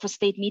or work for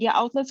state media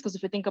outlets? Because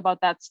if we think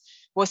about that,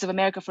 Voice of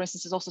America, for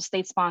instance, is also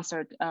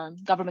state-sponsored,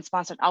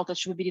 government-sponsored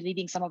outlets. Should we be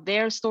deleting some of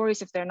their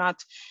stories if they're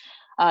not,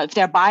 if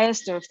they're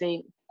biased or if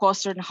they cause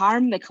certain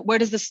harm? Like, where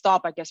does this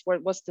stop? I guess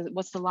what's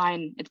the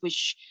line at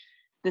which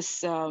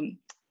this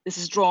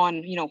is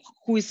drawn?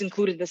 Who is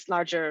included in this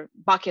larger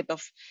bucket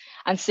of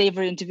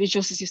unsavory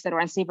individuals, as you said, or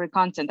unsavory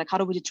content? Like, how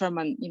do we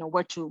determine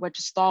where to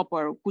stop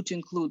or who to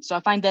include? So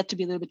I find that to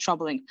be a little bit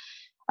troubling.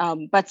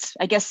 But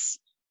I guess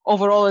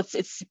overall,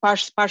 it's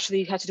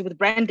partially had to do with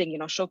branding,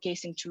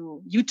 showcasing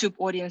to YouTube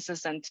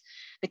audiences and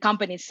the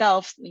company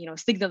itself,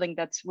 signaling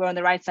that we're on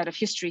the right side of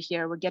history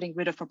here, we're getting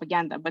rid of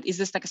propaganda. But is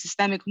this like a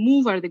systemic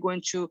move? Are they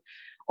going to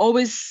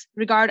always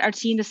regard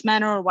RT in this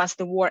manner, or once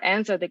the war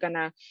ends, are they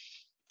gonna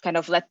kind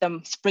of let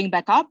them spring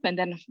back up? And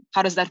then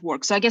how does that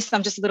work? So I guess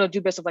I'm just a little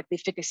dubious of like the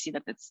efficacy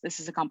that this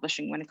is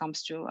accomplishing when it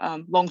comes to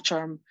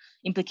long-term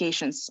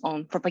implications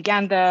on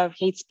propaganda,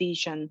 hate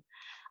speech, and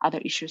other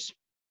issues.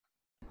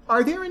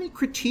 Are there any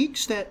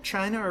critiques that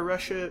China or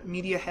Russia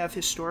media have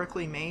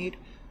historically made,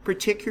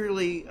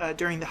 particularly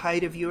during the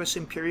height of U.S.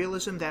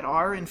 imperialism, that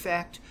are in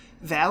fact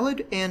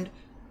valid? And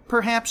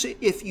perhaps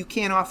if you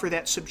can't offer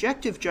that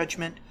subjective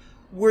judgment,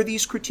 were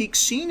these critiques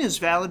seen as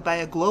valid by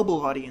a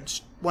global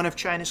audience? One of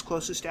China's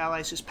closest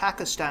allies is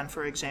Pakistan,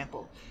 for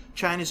example.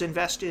 China's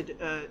invested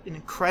an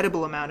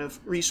incredible amount of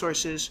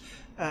resources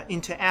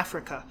into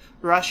Africa.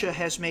 Russia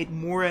has made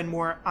more and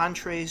more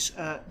entrees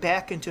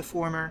back into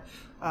former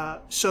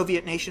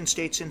Soviet nation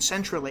states in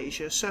Central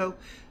Asia. So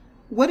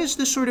what is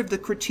the sort of the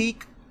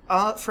critique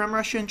from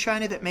Russia and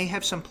China that may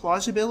have some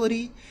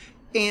plausibility?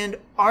 And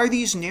are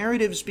these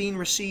narratives being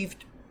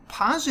received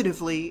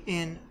positively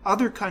in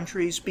other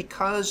countries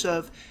because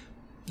of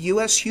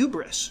U.S.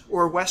 hubris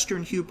or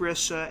Western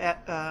hubris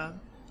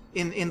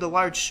in the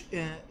large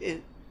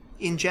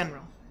in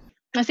general?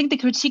 I think the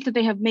critique that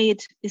they have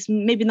made is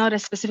maybe not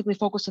as specifically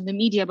focused on the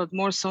media, but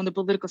more so on the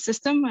political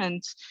system,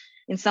 and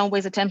in some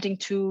ways attempting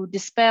to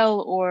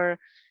dispel or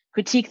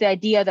critique the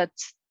idea that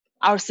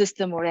our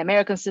system or the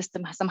American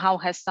system somehow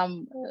has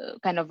some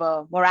kind of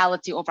a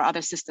morality over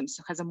other systems,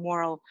 has a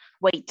moral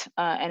weight,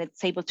 and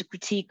it's able to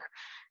critique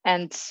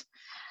and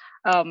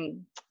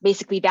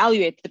basically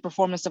evaluate the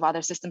performance of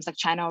other systems like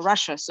China or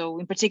Russia. So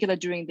in particular,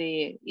 during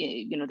the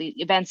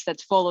events that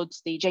followed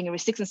the January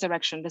 6th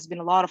insurrection, there's been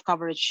a lot of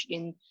coverage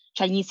in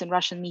Chinese and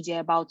Russian media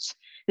about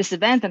this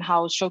event and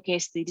how it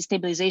showcased the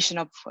destabilization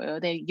of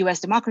the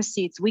US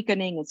democracy, its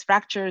weakening, its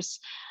fractures,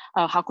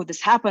 how could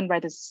this happen,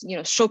 right? It's,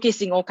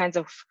 showcasing all kinds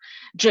of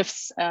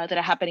drifts that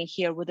are happening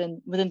here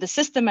within the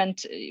system,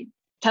 and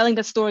telling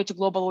that story to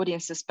global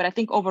audiences. But I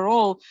think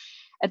overall,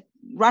 at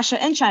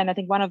Russia and China, I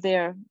think one of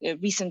their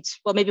recent,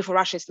 well, maybe for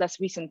Russia it's less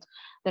recent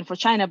than for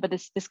China, but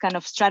this kind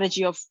of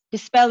strategy of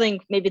dispelling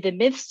maybe the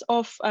myths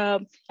of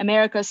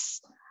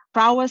America's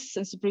prowess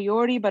and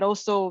superiority, but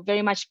also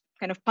very much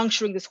kind of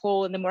puncturing this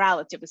hole in the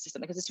morality of the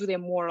system, because it's really a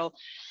moral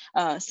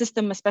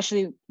system,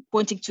 especially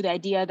pointing to the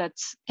idea that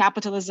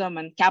capitalism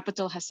and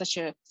capital has such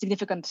a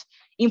significant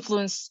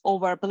influence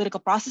over political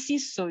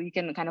processes. So you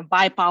can kind of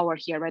buy power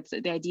here, right?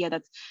 The idea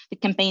that the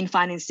campaign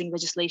financing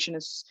legislation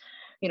is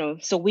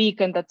so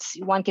weak, and that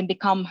one can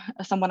become,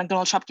 someone like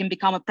Donald Trump can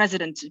become a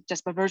president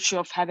just by virtue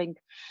of having,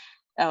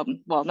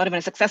 well, not even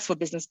a successful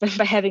business, but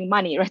by having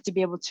money, right, to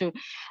be able to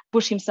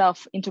push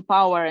himself into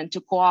power and to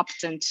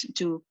co-opt and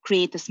to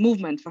create this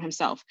movement for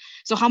himself.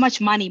 So how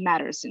much money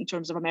matters in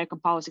terms of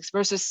American politics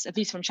versus, at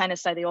least from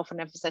China's side, they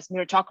often emphasize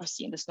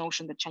meritocracy and this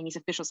notion that Chinese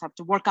officials have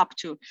to work up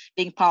to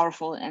being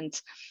powerful. And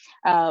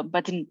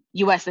but in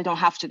US, they don't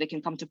have to, they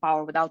can come to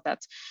power without that.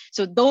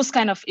 So those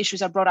kind of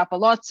issues are brought up a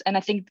lot. And I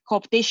think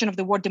co-optation of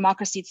the word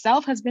democracy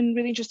itself has been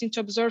really interesting to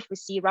observe. We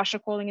see Russia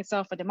calling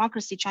itself a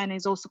democracy. China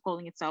is also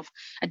calling itself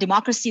a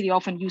democracy. They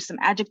often use some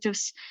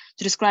adjectives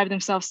to describe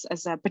themselves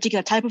as a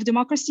particular type of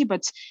democracy,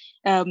 but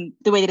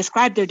the way they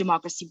describe their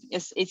democracy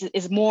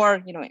is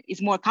more,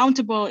 is more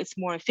accountable, it's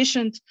more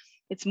efficient,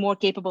 it's more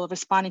capable of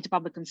responding to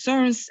public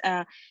concerns,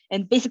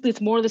 and basically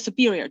it's morally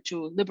superior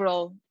to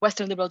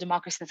Western liberal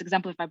democracy that's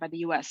exemplified by the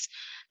US.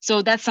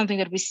 So that's something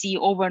that we see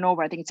over and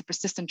over. I think it's a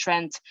persistent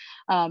trend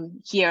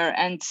here,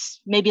 and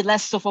maybe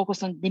less so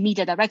focused on the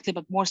media directly,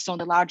 but more so on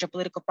the larger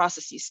political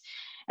processes.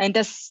 And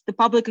does the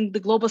public in the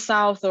global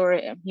South, or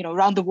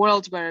around the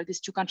world where these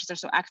two countries are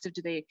so active,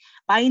 do they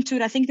buy into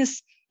it? I think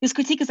this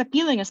critique is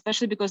appealing,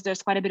 especially because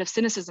there's quite a bit of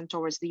cynicism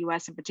towards the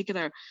US in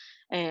particular,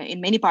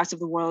 in many parts of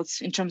the world,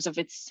 in terms of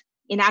its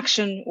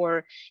inaction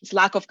or its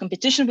lack of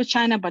competition with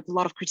China, but a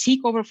lot of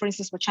critique over, for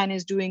instance, what China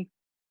is doing.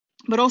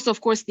 But also,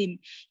 of course, the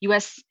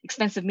US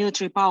expensive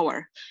military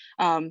power,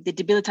 the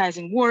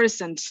debilitizing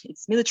wars and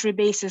its military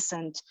bases,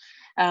 and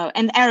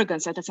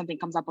arrogance. That's something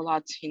comes up a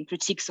lot in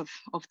critiques of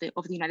the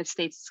United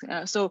States.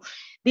 So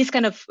these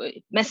kind of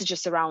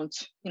messages around,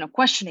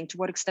 questioning to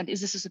what extent is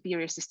this a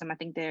superior system, I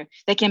think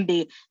they can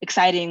be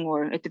exciting,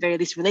 or at the very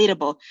least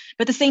relatable.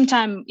 But at the same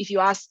time, if you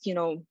ask,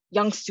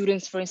 young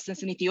students, for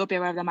instance, in Ethiopia,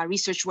 where I've done my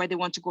research, where they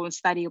want to go and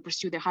study or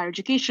pursue their higher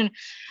education,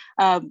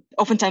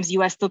 oftentimes the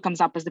US still comes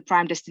up as the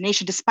prime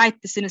destination,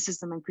 despite the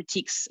cynicism and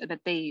critiques that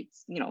they,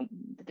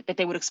 that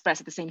they would express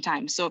at the same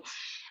time. So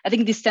I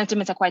think these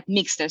sentiments are quite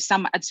mixed. There's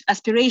some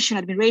aspiration,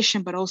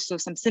 admiration, but also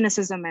some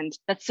cynicism, and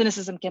that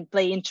cynicism can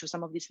play into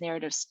some of these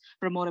narratives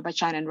promoted by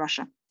China and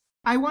Russia.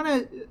 I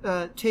want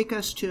to take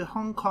us to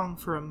Hong Kong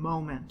for a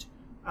moment,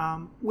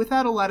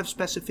 without a lot of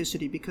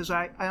specificity, because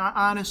I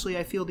honestly,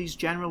 I feel these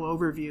general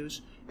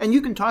overviews, and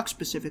you can talk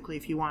specifically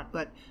if you want,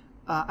 but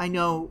I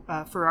know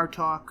for our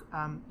talk,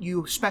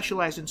 you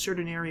specialize in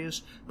certain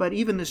areas, but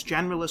even this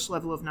generalist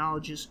level of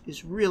knowledge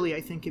is really,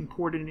 I think,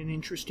 important and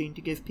interesting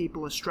to give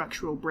people a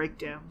structural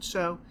breakdown.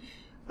 So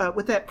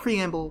with that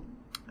preamble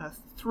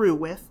through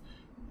with,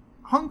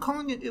 Hong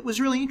Kong, it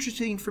was really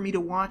interesting for me to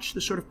watch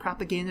the sort of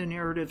propaganda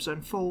narratives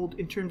unfold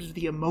in terms of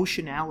the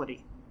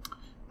emotionality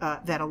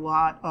that a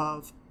lot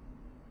of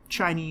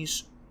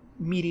Chinese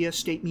media,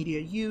 state media,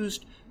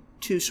 used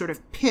to sort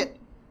of pit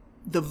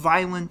the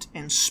violent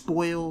and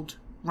spoiled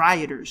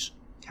rioters,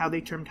 how they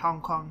termed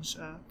Hong Kong's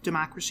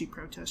democracy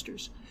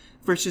protesters,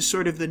 versus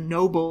sort of the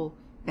noble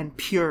and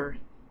pure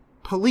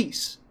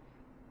police.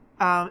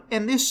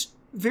 And this,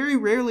 very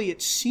rarely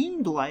it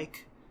seemed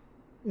like,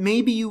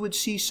 maybe you would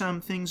see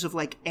some things of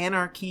like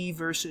anarchy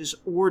versus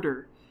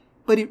order,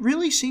 but it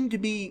really seemed to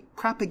be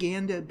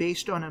propaganda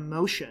based on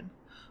emotion.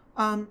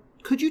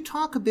 Could you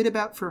talk a bit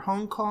about, for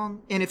Hong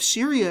Kong, and if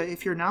Syria,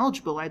 if you're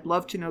knowledgeable, I'd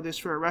love to know this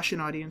for a Russian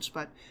audience,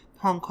 but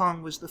Hong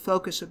Kong was the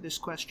focus of this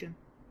question.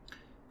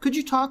 Could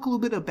you talk a little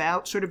bit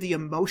about sort of the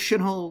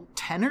emotional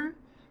tenor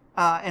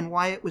and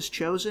why it was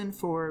chosen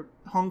for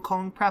Hong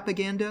Kong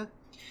propaganda?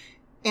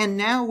 And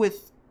now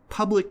with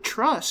public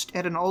trust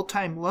at an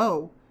all-time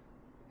low,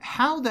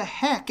 how the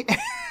heck,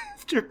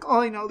 after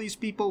calling all these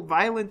people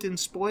violent and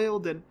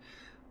spoiled and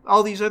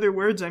all these other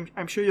words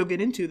I'm sure you'll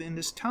get into in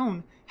this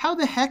tone, how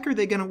the heck are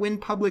they going to win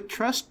public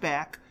trust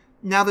back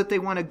now that they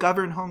want to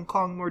govern Hong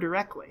Kong more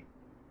directly?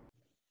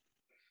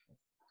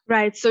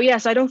 Right. So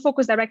yes, I don't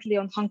focus directly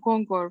on Hong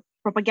Kong or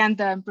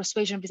propaganda and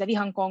persuasion vis-a-vis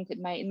Hong Kong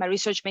in my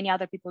research. Many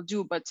other people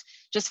do, but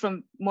just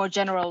from more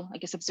general, I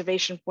guess,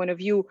 observation point of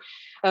view,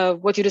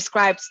 what you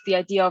described, the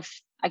idea of,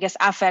 I guess,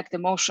 affect,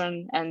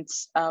 emotion, and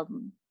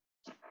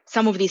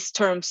some of these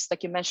terms,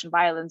 like you mentioned,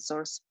 violence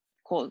or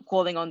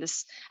calling on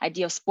this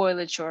idea of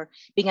spoilage or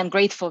being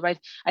ungrateful, right?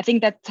 I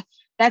think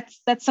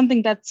that's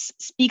something that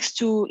speaks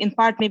to, in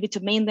part, maybe to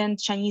mainland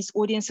Chinese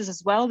audiences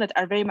as well, that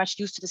are very much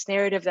used to this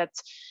narrative that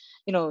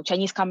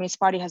Chinese Communist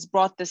Party has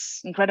brought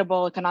this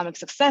incredible economic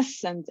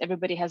success and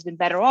everybody has been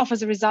better off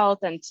as a result,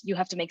 and you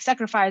have to make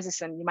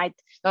sacrifices and you might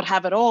not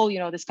have it all,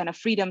 this kind of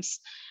freedoms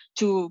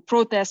to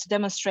protest, to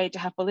demonstrate, to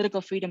have political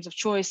freedoms of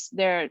choice,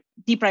 they're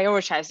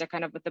deprioritized. They're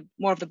kind of at the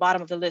more of the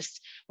bottom of the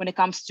list when it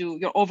comes to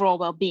your overall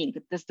well-being.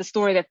 That's the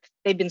story that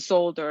they've been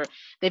sold or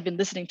they've been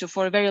listening to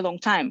for a very long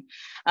time.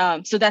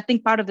 So that I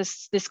think part of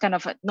this kind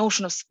of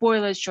notion of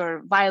spoilage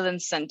or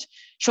violence and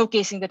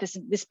showcasing that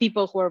this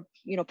people who are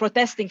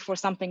protesting for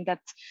something that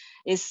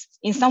is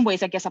in some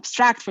ways, I guess,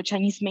 abstract for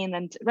Chinese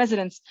mainland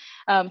residents,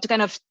 to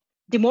kind of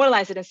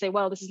demoralize it and say,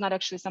 well, this is not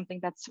actually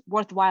something that's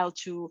worthwhile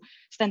to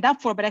stand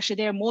up for, but actually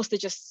they're mostly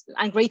just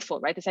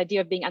ungrateful, right? This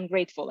idea of being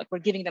ungrateful, like we're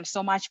giving them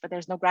so much, but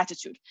there's no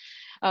gratitude.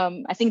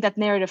 I think that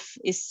narrative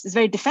is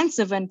very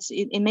defensive, and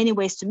in many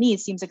ways, to me,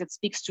 it seems like it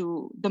speaks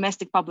to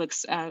domestic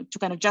publics to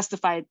kind of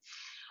justify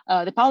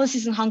the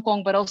policies in Hong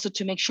Kong, but also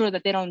to make sure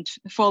that they don't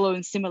follow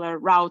in similar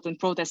route and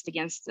protest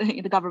against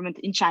the government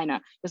in China,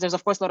 because there's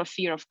of course a lot of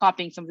fear of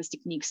copying some of these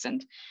techniques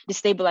and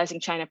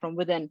destabilizing China from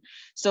within.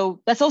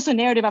 So that's also a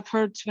narrative I've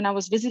heard when I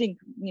was visiting,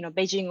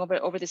 Beijing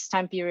over this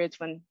time period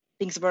when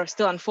things were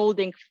still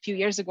unfolding a few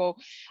years ago.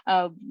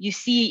 You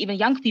see even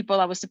young people.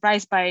 I was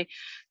surprised by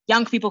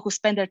young people who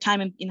spend their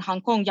time in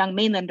Hong Kong, young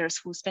mainlanders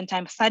who spend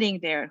time studying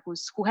there,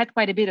 who had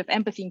quite a bit of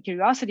empathy and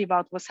curiosity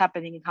about what's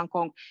happening in Hong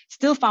Kong,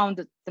 still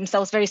found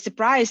themselves very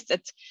surprised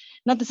at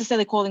not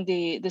necessarily calling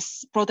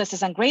this protest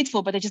as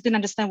ungrateful, but they just didn't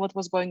understand what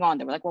was going on.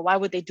 They were like, well, why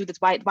would they do this?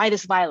 Why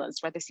this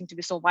violence, right? They seem to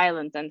be so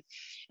violent. And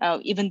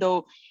even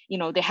though,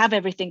 they have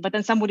everything, but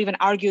then some would even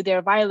argue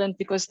they're violent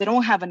because they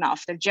don't have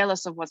enough. They're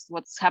jealous of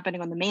what's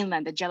happening on the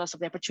mainland. They're jealous of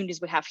the opportunities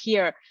we have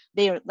here.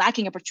 They are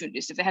lacking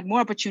opportunities. If they had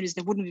more opportunities,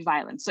 they wouldn't be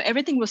violent. So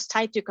everything was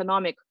tied to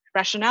economic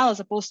rationale as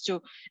opposed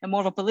to a more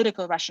of a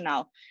political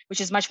rationale,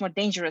 which is much more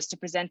dangerous to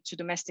present to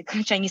domestic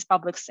Chinese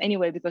publics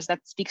anyway, because that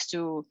speaks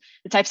to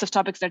the types of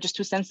topics that are just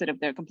too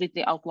sensitive. They're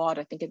completely outlawed,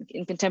 I think,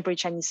 in contemporary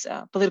Chinese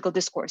political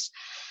discourse.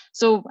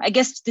 So I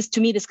guess this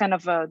kind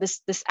of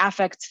this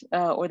affect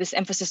or this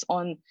emphasis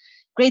on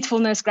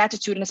gratefulness,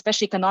 gratitude, and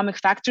especially economic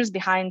factors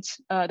behind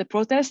the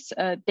protests,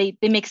 they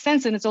make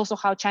sense. And it's also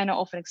how China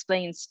often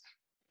explains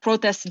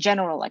protests in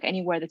general, like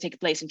anywhere that take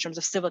place in terms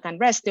of civic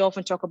unrest. They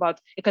often talk about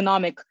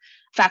economic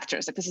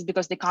factors, like this is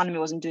because the economy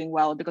wasn't doing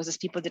well, because these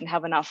people didn't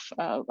have enough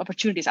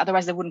opportunities,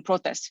 otherwise they wouldn't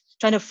protest.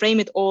 Trying to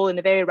frame it all in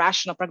a very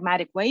rational,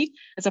 pragmatic way,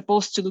 as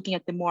opposed to looking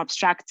at the more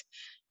abstract,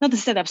 not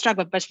necessarily abstract,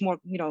 but much more,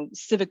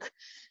 civic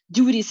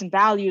duties and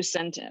values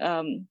and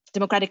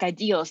democratic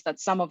ideals that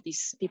some of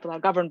these people are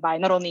governed by,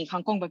 not only in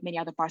Hong Kong, but many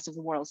other parts of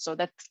the world. So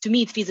that, to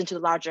me, it feeds into the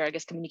larger, I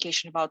guess,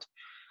 communication about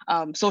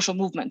social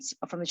movements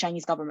from the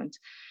Chinese government.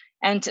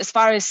 And as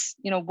far as,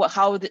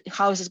 how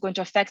is this going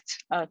to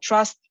affect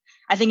trust,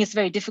 I think it's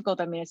very difficult.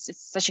 I mean,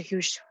 it's such a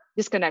huge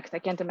disconnect. I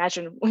can't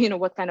imagine,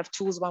 what kind of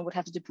tools one would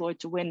have to deploy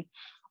to win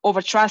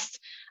over trust.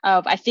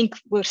 I think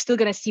we're still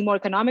going to see more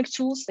economic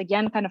tools,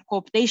 again, kind of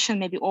co-optation,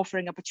 maybe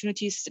offering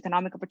opportunities,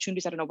 economic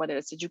opportunities. I don't know whether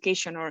it's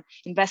education or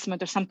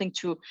investment or something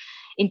to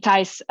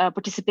entice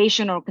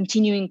participation or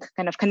continuing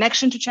kind of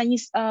connection to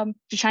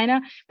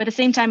China. But at the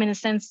same time, in a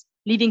sense,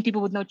 leaving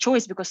people with no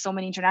choice because so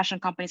many international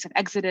companies have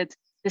exited.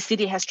 The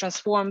city has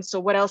transformed. So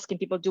what else can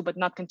people do but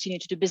not continue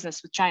to do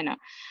business with China,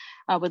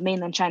 with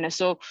mainland China?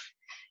 So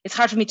it's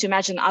hard for me to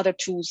imagine other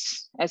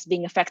tools as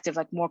being effective,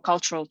 like more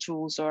cultural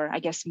tools or I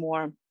guess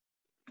more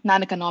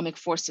non-economic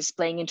forces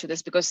playing into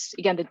this, because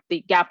again,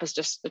 the gap is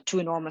just too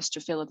enormous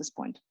to fill at this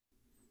point.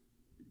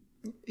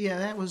 Yeah,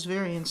 that was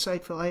very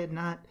insightful. I had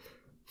not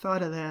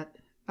thought of that.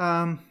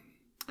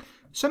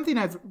 Something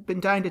I've been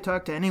dying to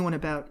talk to anyone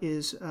about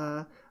is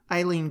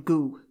Eileen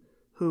Gu,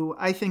 who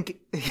I think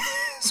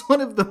is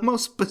one of the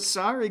most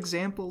bizarre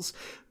examples,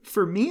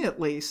 for me at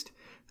least,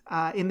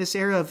 in this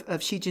era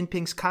of Xi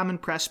Jinping's common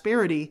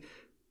prosperity,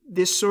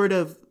 this sort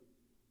of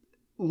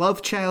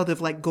love child of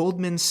like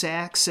Goldman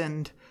Sachs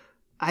and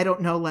I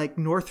don't know, like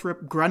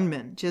Northrop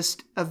Grumman,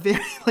 just a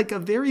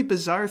very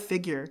bizarre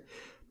figure.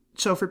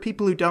 So for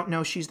people who don't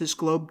know, she's this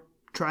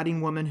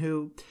globe-trotting woman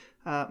who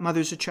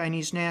mother's a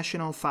Chinese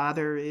national,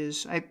 father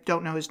is, I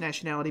don't know his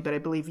nationality, but I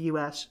believe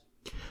U.S.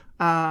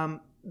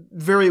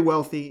 Very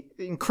wealthy,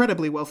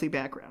 incredibly wealthy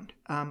background.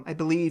 I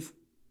believe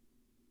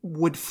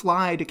would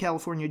fly to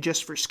California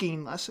just for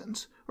skiing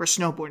lessons, or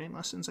snowboarding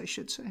lessons, I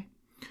should say.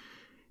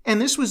 And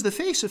this was the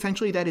face,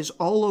 essentially, that is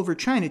all over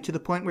China, to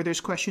the point where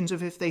there's questions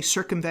of if they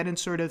circumvented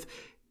sort of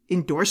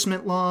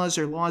endorsement laws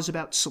or laws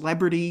about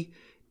celebrity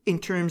in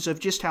terms of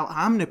just how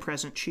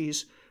omnipresent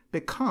she's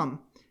become.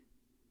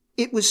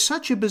 It was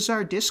such a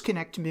bizarre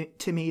disconnect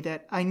to me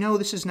that I know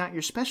this is not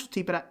your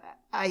specialty, but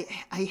I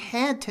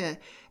had to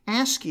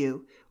ask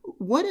you,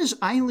 what does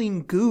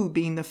Eileen Gu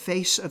being the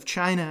face of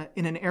China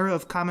in an era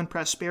of common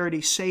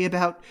prosperity say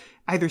about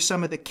either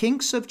some of the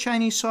kinks of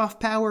Chinese soft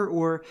power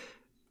or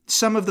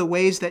some of the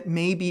ways that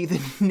maybe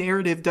the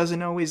narrative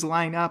doesn't always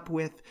line up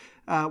with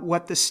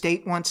what the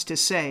state wants to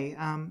say?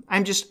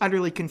 I'm just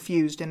utterly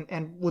confused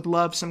and would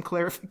love some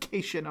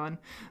clarification on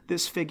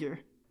this figure.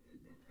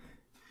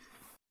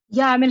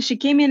 Yeah, I mean, she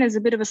came in as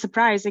a bit of a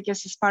surprise, I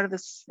guess, as part of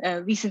this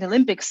recent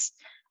Olympics.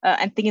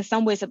 I think in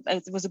some ways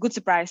it was a good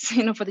surprise,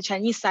 for the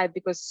Chinese side,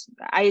 because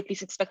I at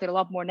least expected a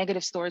lot more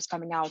negative stories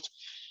coming out,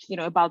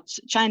 about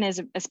China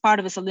as part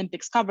of this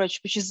Olympics coverage,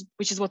 which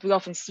is what we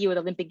often see with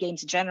Olympic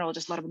Games in general,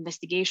 just a lot of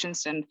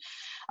investigations and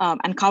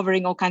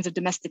uncovering all kinds of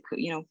domestic,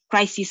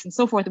 crises and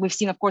so forth. We've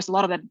seen, of course, a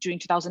lot of that during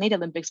 2008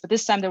 Olympics, but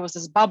this time there was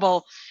this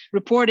bubble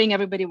reporting.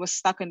 Everybody was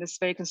stuck in this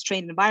very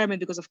constrained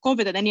environment because of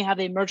COVID, and then you have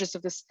the emergence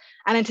of this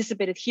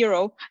unanticipated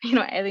hero,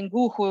 Eileen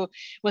Gu, who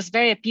was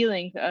very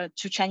appealing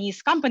to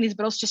Chinese companies,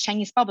 but also just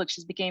Chinese public.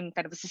 She's became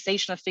kind of a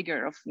sensational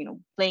figure of,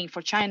 playing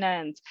for China,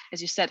 and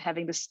as you said,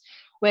 having this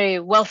very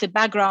wealthy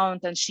background,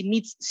 and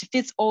she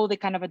fits all the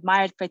kind of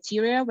admired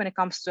criteria when it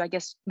comes to, I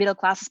guess, middle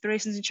class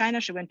aspirations in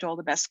China. She went to all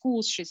the best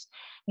schools. She's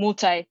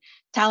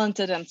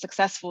multi-talented and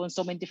successful in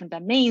so many different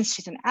domains.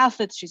 She's an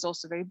athlete. She's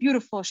also very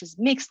beautiful. She's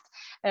mixed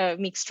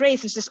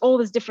race. It's just all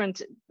these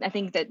different, I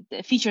think, that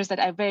features that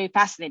are very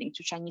fascinating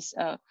to Chinese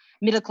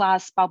middle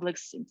class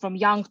publics, from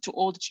young to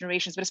old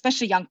generations, but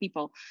especially young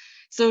people.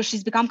 So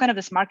she's become kind of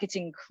this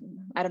marketing,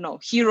 I don't know,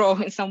 hero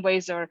in some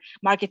ways, or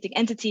marketing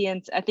entity.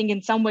 And I think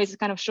in some ways it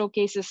kind of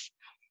showcases,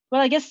 well,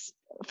 I guess,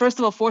 first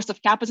of all, force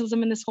of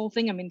capitalism in this whole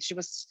thing. I mean, she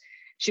was,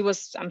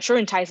 I'm sure,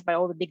 enticed by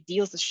all the big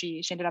deals that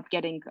she ended up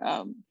getting,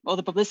 all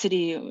the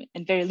publicity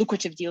and very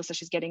lucrative deals that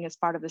she's getting as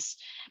part of this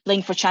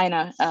Playing for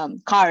China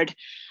card.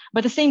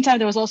 But at the same time,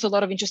 there was also a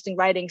lot of interesting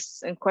writings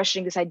and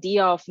questioning this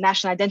idea of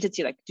national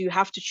identity. Like, do you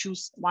have to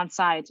choose one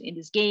side in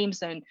these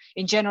games? And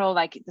in general,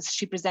 like, does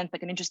she present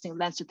like an interesting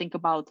lens to think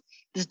about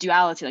this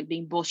duality, like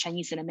being both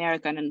Chinese and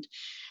American,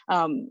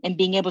 and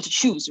being able to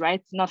choose,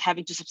 right? Not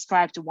having to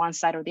subscribe to one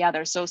side or the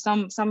other. So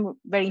some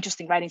very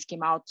interesting writings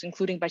came out,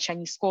 including by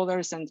Chinese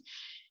scholars and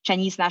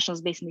Chinese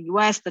nationals based in the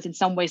US, that in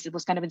some ways it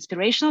was kind of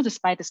inspirational,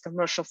 despite these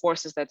commercial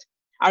forces that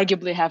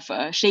arguably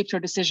have shaped her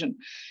decision.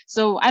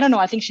 So I don't know,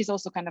 I think she's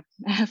also kind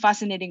of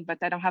fascinating, but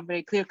I don't have a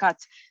very clear-cut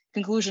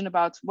conclusion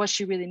about what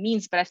she really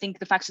means. But I think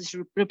the fact that she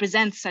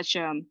represents such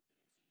kind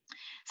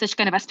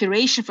of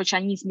aspiration for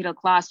Chinese middle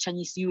class,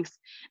 Chinese youth,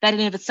 that in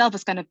and of itself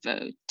is kind of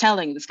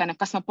telling, this kind of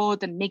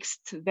cosmopolitan,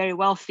 mixed, very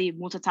wealthy,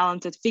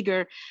 multi-talented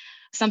figure,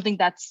 something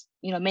that's,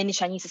 many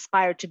Chinese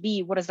aspire to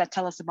be. What does that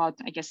tell us about,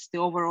 I guess, the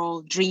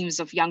overall dreams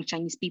of young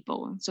Chinese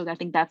people? So I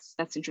think that's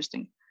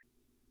interesting.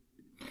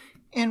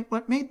 And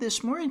what made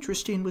this more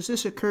interesting was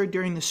this occurred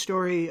during the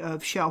story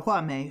of Xiao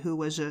Huamei, who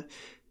was a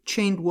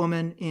chained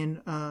woman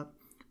in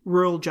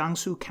rural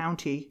Jiangsu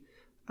County,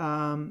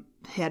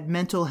 had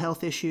mental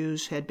health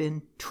issues, had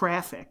been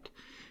trafficked.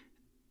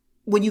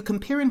 When you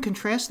compare and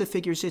contrast the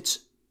figures, it's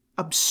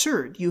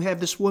absurd. You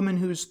have this woman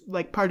who's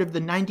like part of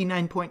the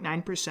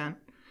 99.9%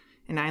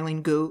 in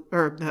Eileen Gu,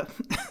 or the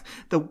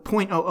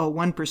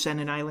 0.001%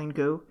 in Eileen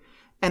Gu,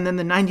 and then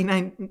the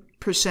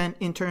 99%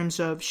 in terms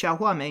of Xiao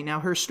Huamei.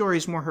 Now, her story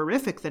is more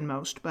horrific than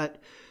most,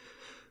 but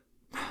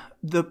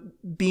the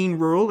being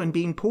rural and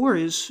being poor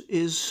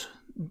is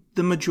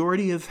the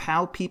majority of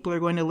how people are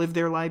going to live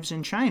their lives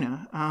in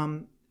China.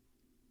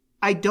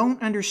 I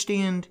don't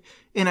understand,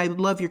 and I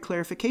love your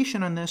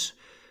clarification on this.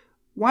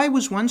 Why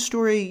was one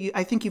story,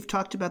 I think you've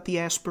talked about the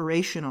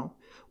aspirational.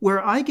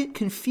 Where I get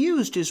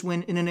confused is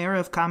when, in an era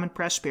of common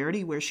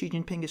prosperity, where Xi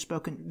Jinping has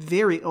spoken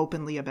very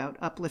openly about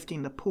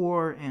uplifting the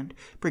poor and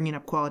bringing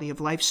up quality of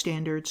life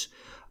standards,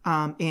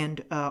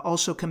 and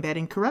also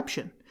combating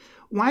corruption.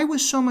 Why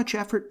was so much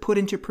effort put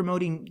into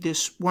promoting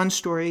this one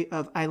story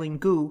of Eileen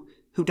Gu,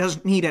 who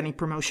doesn't need any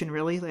promotion,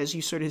 really? As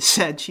you sort of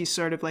said, she's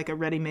sort of like a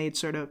ready-made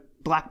sort of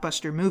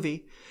blockbuster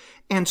movie.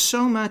 And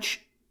so much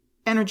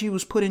energy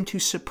was put into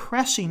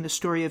suppressing the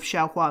story of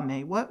Xiao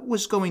Huamei. What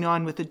was going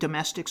on with the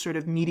domestic sort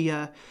of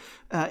media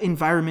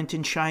environment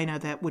in China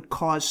that would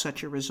cause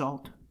such a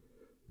result?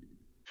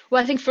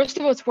 Well, I think first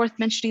of all, it's worth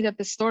mentioning that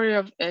the story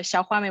of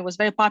Xiao Huamei was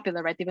very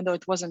popular, right? Even though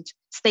it wasn't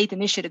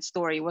state-initiated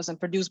story, it wasn't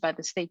produced by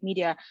the state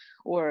media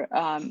or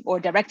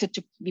directed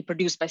to be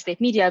produced by state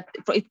media.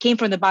 It came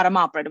from the bottom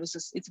up, right? It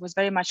was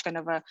very much kind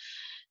of a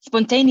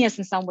spontaneous,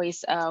 in some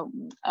ways,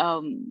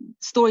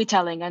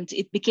 storytelling, and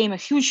it became a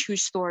huge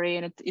story,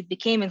 and it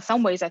became, in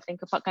some ways, I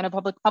think, a kind of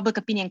public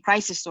opinion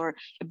crisis, or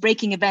a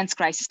breaking events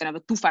crisis, kind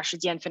of a Tufa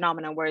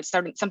phenomenon, where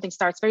something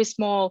starts very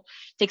small,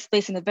 takes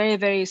place in a very,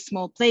 very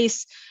small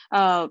place,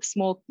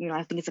 small,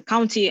 I think it's a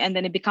county, and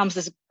then it becomes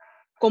this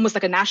almost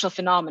like a national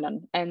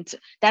phenomenon. And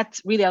that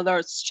really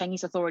alerts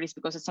Chinese authorities,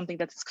 because it's something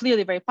that's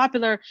clearly very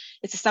popular.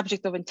 It's a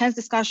subject of intense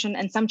discussion,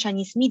 and some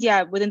Chinese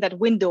media within that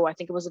window, I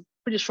think it was a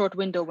pretty short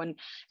window when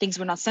things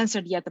were not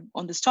censored yet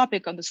on this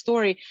topic, on the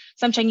story,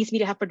 some Chinese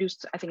media have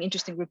produced, I think,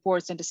 interesting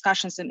reports and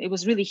discussions. And it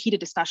was really heated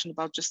discussion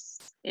about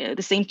just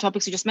the same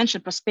topics you just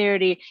mentioned: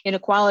 prosperity,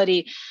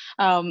 inequality.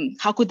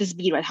 How could this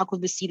be, right? How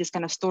could we see this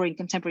kind of story in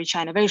contemporary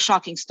China? Very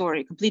shocking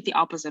story, completely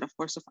opposite, of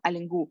course, of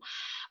Eileen Gu.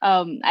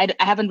 I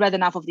haven't read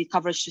enough of the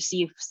coverage to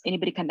see if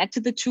anybody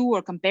connected the two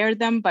or compared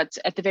them, but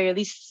at the very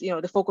least,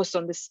 the focus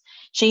on this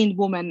chained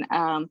woman,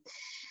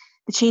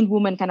 chained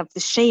woman, kind of the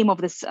shame of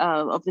this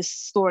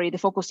story, the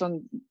focus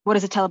on what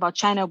does it tell about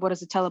China, what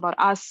does it tell about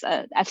us.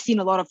 I've seen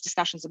a lot of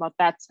discussions about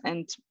that,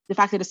 and the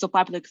fact that it's so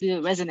popular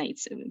clearly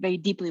resonates very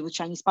deeply with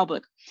Chinese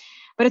public.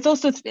 But it's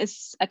also,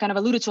 it's I kind of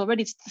alluded to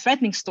already, it's a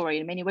threatening story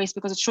in many ways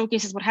because it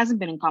showcases what hasn't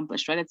been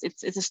accomplished, right?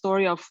 It's a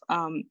story of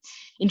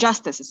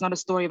injustice. It's not a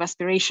story of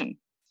aspiration.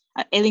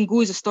 Eileen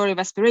Gu is a story of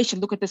aspiration.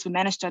 Look at this, we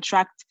managed to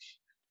attract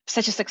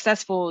such a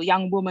successful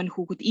young woman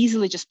who could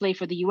easily just play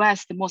for the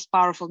US, the most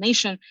powerful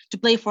nation, to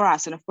play for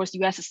us. And of course,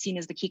 the US is seen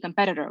as the key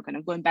competitor, kind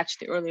of going back to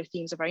the earlier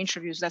themes of our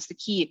interviews, that's the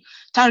key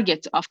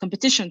target of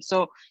competition.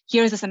 So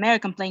here's this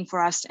American playing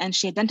for us, and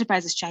she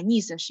identifies as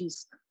Chinese, and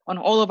she's on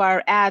all of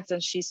our ads,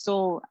 and she's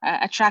so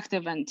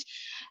attractive and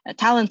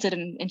talented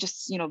and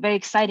just, you know, very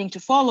exciting to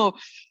follow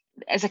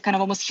as a kind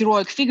of almost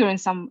heroic figure in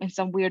some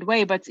weird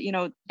way. But, you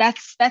know,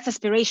 that's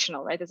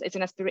aspirational, right?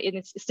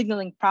 It's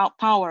signaling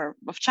power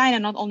of China,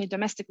 not only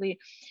domestically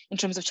in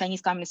terms of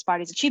Chinese Communist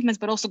Party's achievements,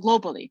 but also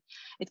globally.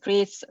 It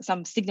creates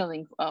some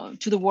signaling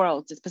to the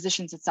world. It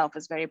positions itself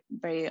as very,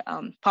 very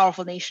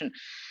powerful nation.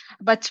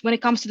 But when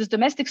it comes to this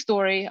domestic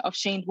story of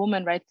chained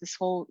woman, right, this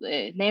whole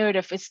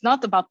narrative, it's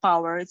not about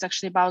power. It's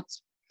actually about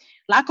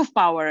lack of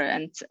power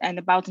and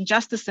about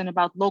injustice and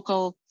about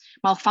local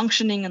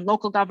malfunctioning and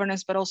local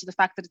governance, but also the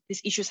fact that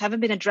these issues haven't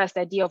been addressed,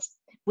 the idea of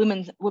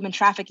women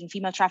trafficking,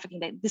 female trafficking,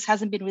 that this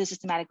hasn't been really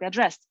systematically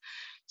addressed.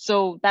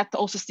 So that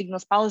also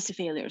signals policy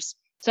failures.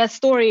 So that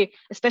story,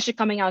 especially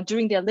coming out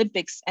during the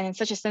Olympics and in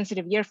such a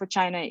sensitive year for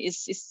China,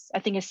 I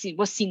think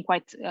was seen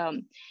quite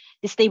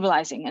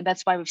destabilizing. And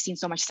that's why we've seen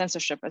so much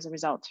censorship as a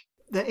result.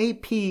 The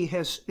AP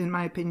has, in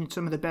my opinion,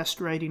 some of the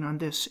best writing on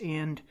this,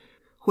 and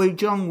Hui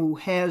Zhongwu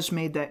has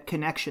made that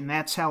connection.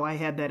 That's how I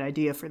had that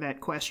idea for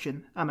that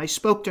question. I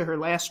spoke to her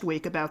last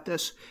week about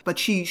this, but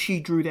she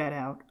drew that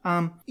out.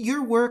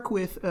 Your work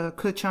with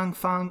Ke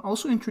Fang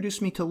also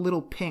introduced me to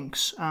Little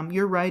Pinks.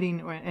 Your writing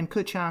and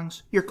Ke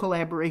your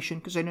collaboration,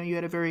 because I know you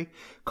had a very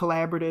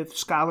collaborative,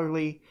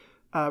 scholarly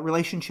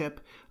relationship,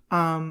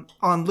 on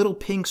Little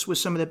Pinks was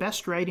some of the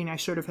best writing I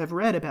sort of have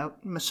read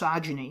about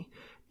misogyny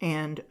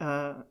and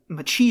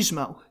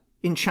machismo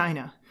in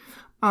China.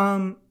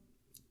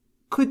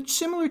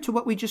 Similar to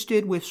what we just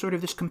did with sort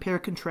of this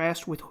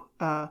compare-contrast with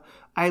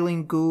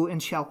Eileen Gu and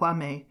Xiao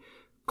Huamei,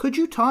 could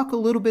you talk a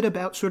little bit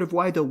about sort of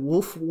why the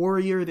wolf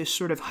warrior, this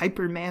sort of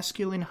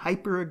hyper-masculine,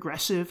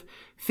 hyper-aggressive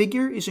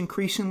figure is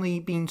increasingly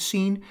being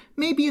seen?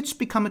 Maybe it's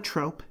become a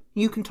trope.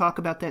 You can talk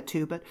about that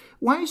too, but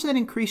why is that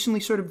increasingly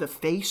sort of the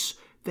face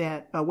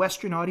that a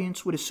Western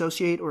audience would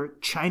associate, or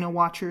China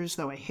watchers,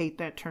 though I hate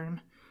that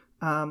term,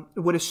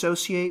 would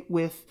associate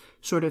with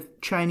sort of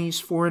Chinese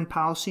foreign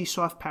policy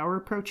soft power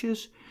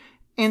approaches?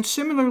 And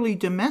similarly,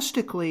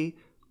 domestically,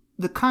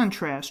 the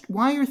contrast.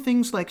 Why are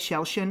things like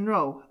Xiao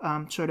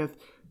Shenrou, sort of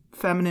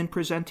feminine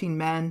presenting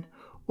men,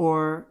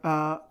 or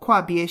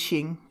Hua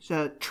Biexing,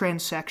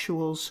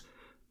 transsexuals,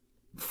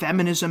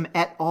 feminism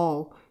et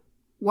al.,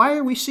 why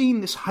are we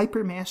seeing this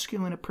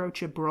hyper-masculine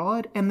approach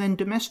abroad? And then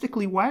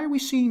domestically, why are we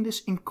seeing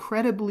this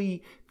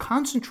incredibly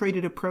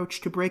concentrated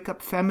approach to break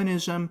up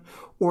feminism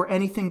or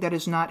anything that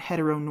is not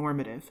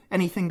heteronormative,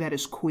 anything that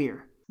is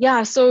queer?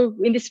 Yeah, so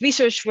in this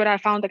research, what I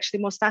found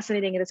actually most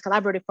fascinating in this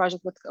collaborative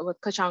project with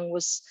Ke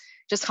was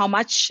just how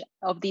much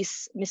of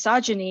this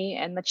misogyny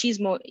and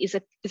machismo is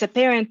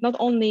apparent not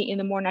only in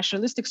the more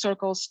nationalistic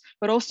circles,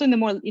 but also in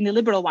the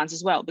liberal ones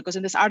as well. Because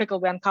in this article,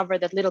 we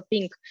uncovered that Little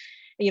Pink,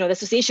 the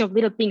association of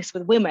Little Pinks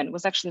with women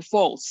was actually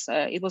false.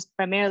 It was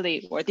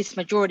primarily, or this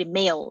majority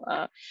male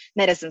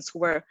netizens who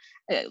were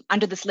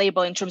under this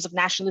label in terms of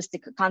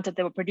nationalistic content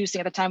they were producing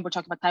at the time. We're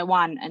talking about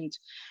Taiwan and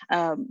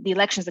the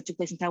elections that took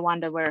place in Taiwan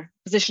that were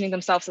positioning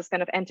themselves as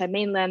kind of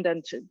anti-mainland,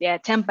 and the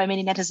attempt by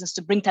many netizens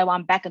to bring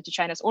Taiwan back into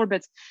China's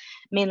orbit,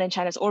 mainland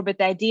China's orbit.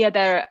 The idea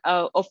there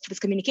of these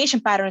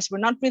communication patterns were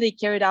not really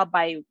carried out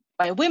by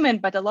women,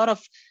 but a lot of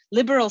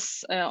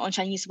liberals on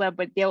Chinese web,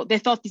 but they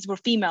thought these were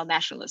female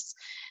nationalists.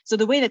 So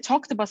the way they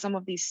talked about some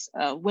of these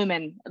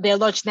women, the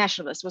alleged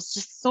nationalists, was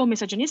just so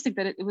misogynistic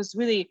that it was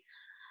really,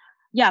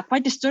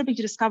 quite disturbing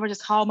to discover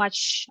just how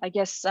much,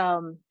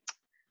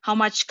 how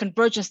much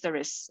convergence there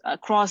is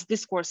across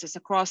discourses,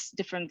 across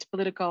different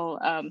political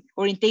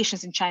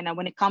orientations in China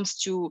when it comes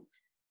to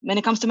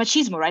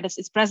machismo, right?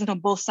 It's present on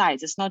both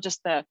sides. It's not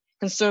just the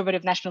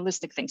conservative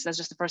nationalistic things. That's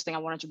just the first thing I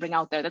wanted to bring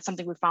out there. That's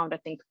something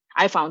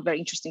I found very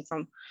interesting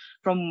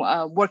from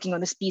working on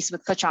this piece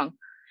with Ke.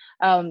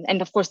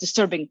 And of course,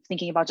 disturbing,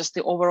 thinking about just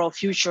the overall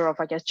future of,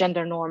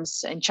 gender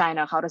norms in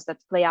China. How does that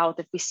play out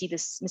if we see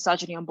this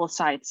misogyny on both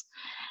sides?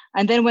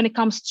 And then when it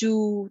comes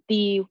to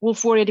the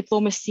wolf warrior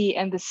diplomacy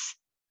and this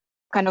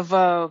kind of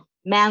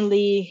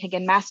manly,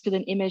 again,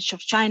 masculine image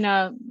of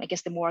China,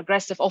 the more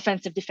aggressive,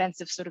 offensive,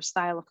 defensive sort of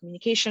style of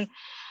communication,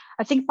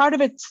 I think part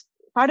of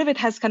it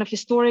has kind of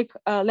historic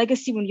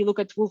legacy when you look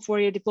at wolf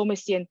warrior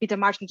diplomacy, and Peter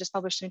Martin just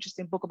published an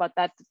interesting book about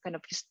that, kind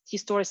of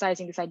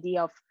historicizing this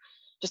idea of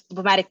just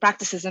diplomatic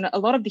practices. And a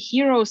lot of the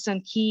heroes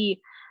and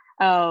key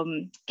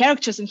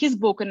characters in his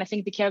book, and I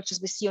think the characters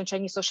we see on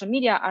Chinese social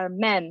media are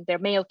men. They're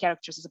male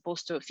characters as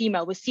opposed to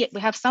female. We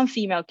have some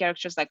female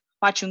characters like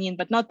Hua Chunyin,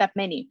 but not that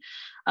many.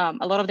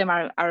 A lot of them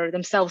are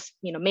themselves,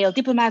 male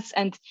diplomats,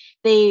 and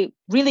they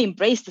really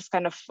embrace this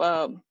kind of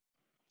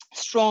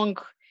strong,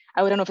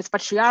 I don't know if it's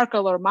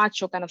patriarchal or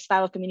macho kind of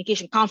style of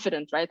communication,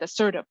 confident, right,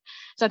 assertive.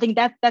 So I think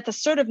that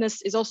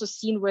assertiveness is also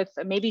seen with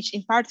maybe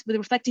in part with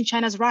reflecting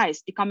China's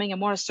rise, becoming a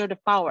more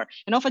assertive power.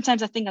 And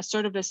oftentimes I think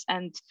assertiveness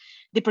and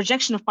the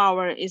projection of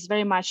power is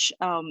very much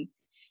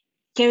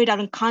carried out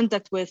in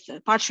contact with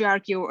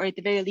patriarchy, or at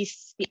the very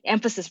least the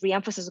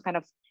re-emphasis of kind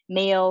of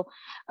male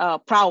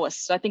prowess.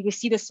 So I think we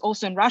see this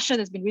also in Russia.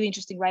 There's been really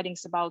interesting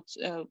writings about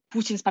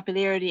Putin's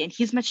popularity and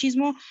his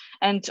machismo.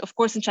 And of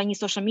course, in Chinese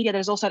social media,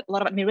 there's also a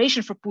lot of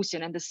admiration for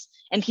Putin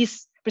and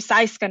his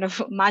precise kind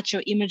of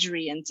macho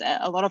imagery, and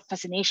a lot of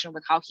fascination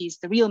with how he's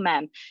the real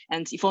man.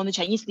 And if only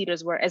Chinese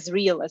leaders were as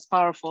real, as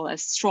powerful,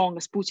 as strong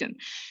as Putin.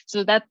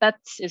 So that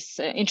is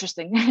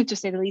interesting to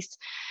say the least.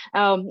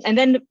 And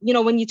then,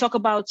 when you talk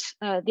about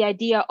the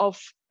idea of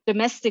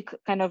domestic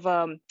kind of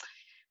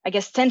I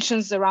guess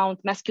tensions around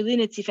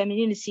masculinity,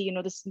 femininity,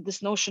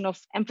 this notion of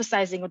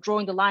emphasizing or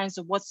drawing the lines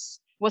of what's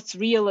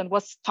real and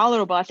what's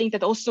tolerable. I think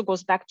that also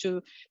goes back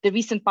to the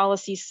recent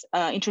policies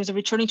in terms of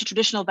returning to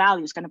traditional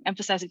values, kind of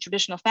emphasizing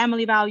traditional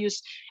family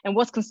values and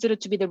what's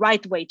considered to be the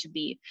right way to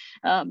be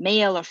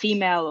male or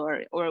female,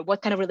 or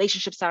what kind of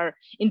relationships are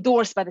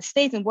endorsed by the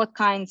state and what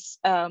kinds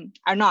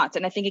are not.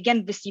 And I think,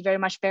 again, we see very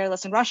much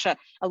parallels in Russia,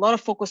 a lot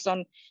of focus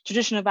on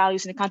traditional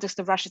values. In the context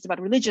of Russia, it's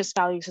about religious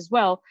values as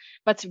well,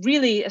 but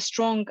really a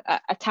strong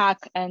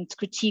attack and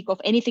critique of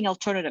anything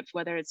alternative,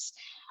 whether it's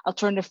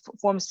alternative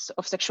forms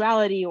of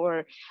sexuality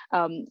or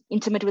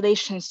intimate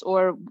relations,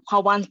 or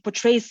how one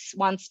portrays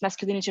one's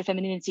masculinity or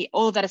femininity.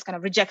 All of that is kind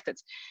of rejected,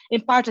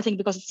 in part, I think,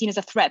 because it's seen as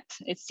a threat.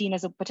 It's seen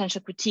as a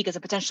potential critique, as a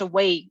potential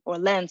way or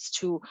lens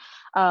to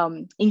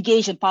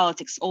engage in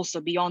politics also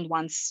beyond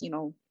one's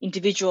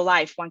individual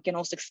life. One can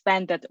also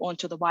expand that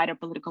onto the wider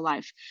political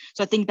life.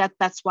 So I think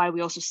that's why we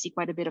also see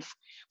quite a bit of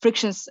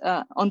frictions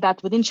on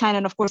that within China.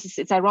 And of course,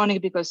 it's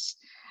ironic because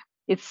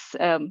it's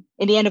in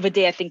the end of the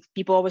day, I think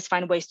people always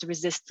find ways to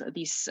resist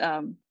these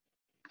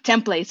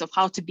templates of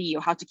how to be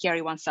or how to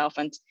carry oneself,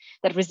 and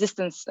that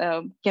resistance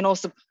can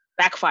also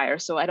backfire.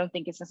 So I don't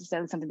think it's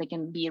necessarily something that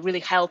can be really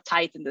held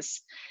tight in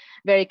this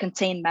very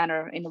contained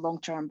manner in the long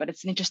term. But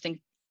it's an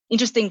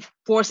interesting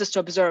forces to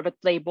observe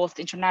at play both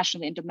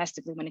internationally and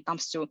domestically when it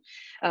comes to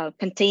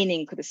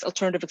containing this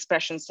alternative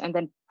expressions and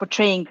then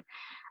portraying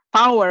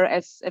power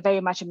as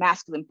very much a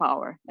masculine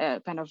power,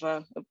 kind of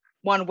a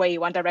one way,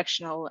 one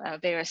directional,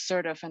 very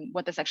assertive, and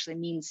what this actually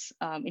means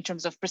in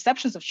terms of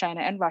perceptions of China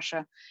and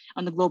Russia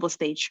on the global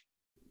stage.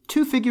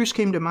 Two figures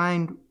came to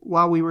mind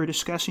while we were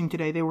discussing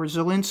today. They were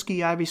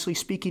Zelensky, obviously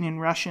speaking in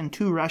Russian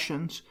to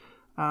Russians.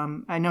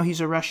 I know he's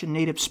a Russian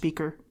native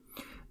speaker.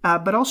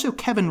 But also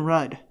Kevin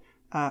Rudd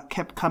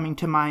kept coming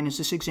to mind as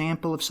this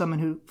example of someone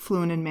who,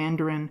 fluent in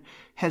Mandarin,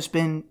 has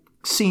been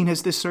seen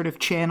as this sort of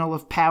channel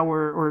of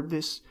power, or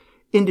this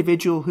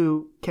individual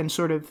who can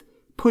sort of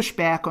push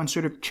back on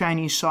sort of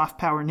Chinese soft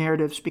power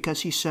narratives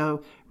because he's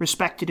so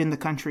respected in the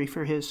country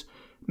for his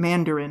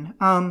Mandarin.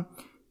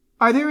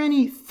 Are there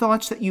any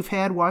thoughts that you've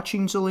had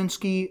watching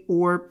Zelensky,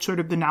 or sort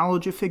of the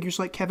knowledge of figures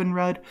like Kevin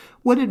Rudd?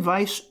 What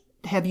advice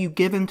have you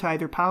given to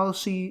either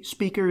policy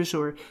speakers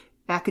or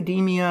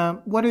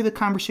academia? What are the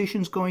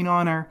conversations going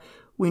on?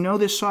 We know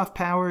this soft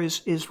power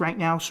is right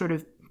now sort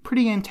of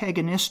pretty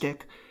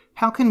antagonistic.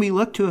 How can we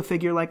look to a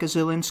figure like a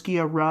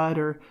Zelensky, a Rudd,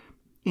 or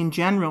in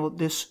general,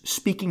 this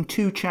speaking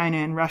to China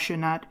and Russia,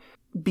 not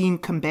being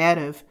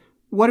combative?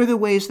 What are the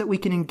ways that we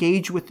can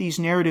engage with these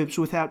narratives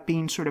without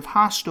being sort of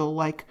hostile,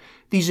 like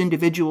these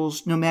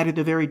individuals, no matter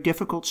the very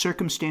difficult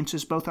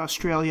circumstances, both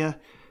Australia,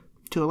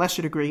 to a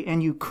lesser degree,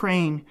 and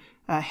Ukraine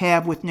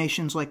have with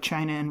nations like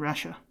China and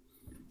Russia?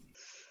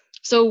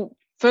 So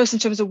first, in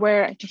terms of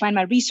where to find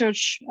my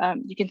research,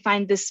 you can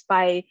find this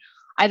by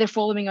either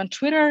following on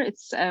Twitter.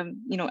 It's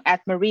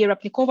at Maria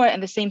Repnikova,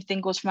 and the same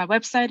thing goes for my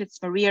website. It's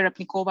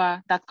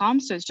mariarepnikova.com.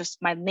 So it's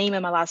just my name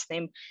and my last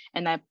name,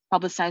 and I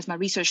publicize my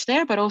research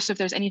there. But also, if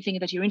there's anything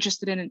that you're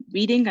interested in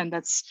reading and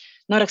that's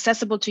not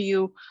accessible to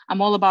you,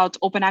 I'm all about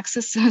open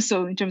access.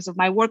 So in terms of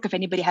my work, if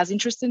anybody has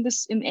interest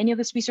in any of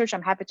this research,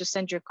 I'm happy to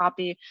send you a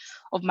copy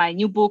of my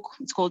new book.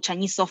 It's called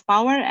Chinese Soft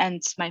Power,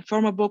 and my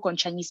former book on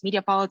Chinese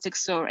media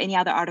politics, or any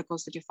other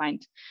articles that you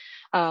find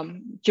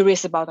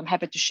curious about. I'm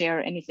happy to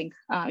share anything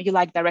you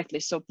like directly.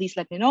 So please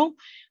let me know.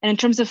 And in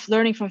terms of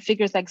learning from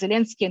figures like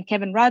Zelensky and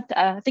Kevin Rudd,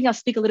 I think I'll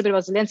speak a little bit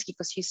about Zelensky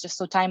because he's just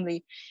so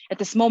timely at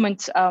this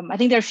moment. I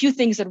think there are a few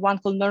things that one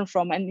can learn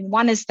from. And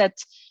one is that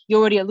you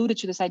already alluded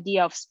to this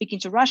idea of speaking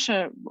to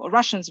Russia or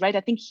Russians, right?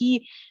 I think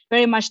he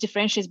very much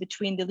differentiates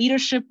between the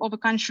leadership of a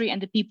country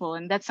and the people.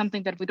 And that's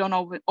something that we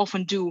don't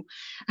often do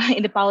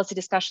in the policy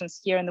discussions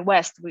here in the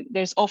West.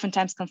 There's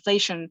oftentimes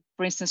conflation.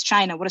 For instance,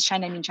 China. What does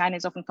China mean? China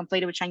is often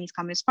conflated with Chinese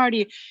Communist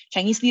Party,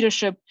 Chinese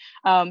leadership.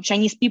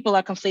 Chinese people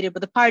are conflated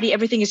with the party.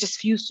 Everything is just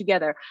fused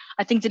together.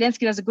 I think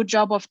Zelensky does a good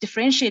job of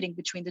differentiating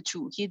between the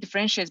two. He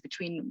differentiates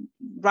between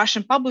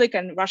Russian public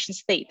and Russian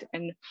state,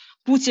 and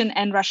Putin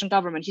and Russian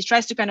government. He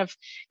tries to kind of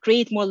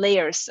create more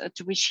layers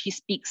to which he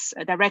speaks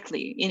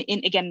directly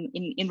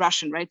in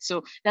Russian, right?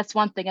 So that's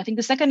one thing. I think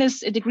the second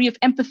is a degree of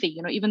empathy.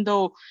 Even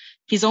though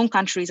his own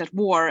country is at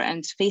war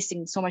and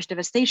facing so much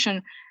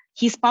devastation,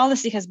 his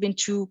policy has been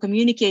to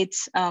communicate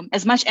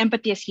as much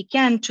empathy as he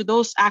can to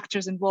those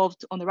actors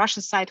involved on the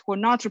Russian side who are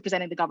not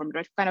representing the government,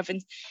 right? Kind of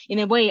in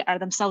a way are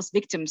themselves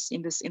victims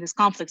in this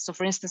conflict. So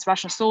for instance,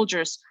 Russian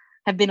soldiers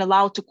have been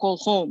allowed to call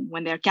home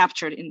when they're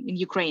captured in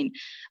Ukraine.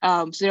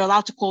 So they're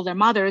allowed to call their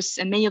mothers,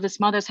 and many of these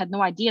mothers had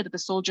no idea that the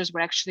soldiers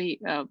were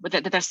actually,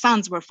 that their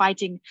sons were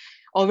fighting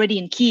already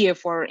in Kiev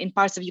or in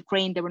parts of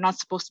Ukraine they were not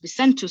supposed to be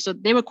sent to. So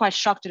they were quite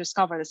shocked to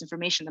discover this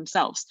information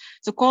themselves.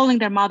 So calling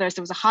their mothers,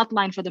 there was a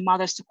hotline for the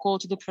mothers to call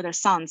to look for their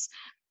sons,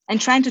 and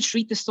trying to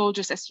treat the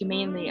soldiers as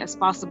humanely as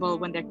possible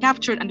when they're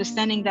captured,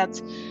 understanding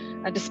that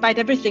despite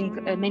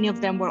everything, many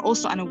of them were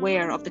also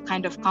unaware of the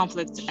kind of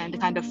conflict and the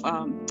kind of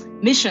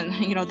mission,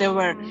 they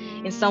were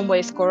in some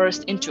ways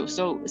coerced into.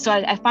 So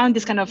I found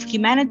this kind of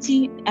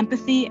humanity,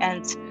 empathy,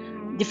 and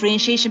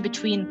differentiation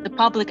between the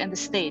public and the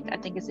state. I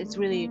think it's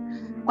really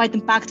quite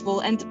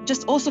impactful, and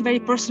just also very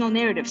personal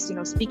narratives.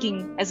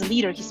 Speaking as a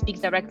leader, he speaks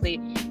directly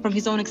from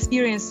his own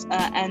experience,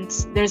 and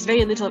there's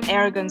very little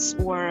arrogance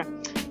or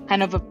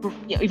kind of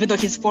even though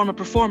he's a former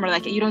performer,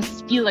 like you don't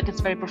feel like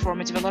it's very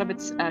performative. A lot of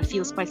it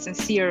feels quite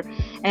sincere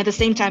and at the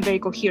same time very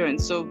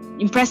coherent. So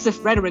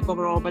impressive rhetoric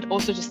overall, but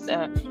also just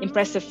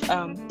impressive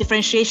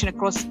differentiation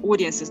across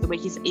audiences, the way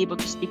he's able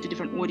to speak to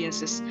different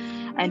audiences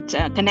and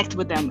connect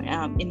with them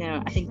in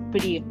I think,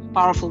 pretty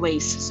powerful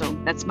ways. So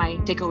that's my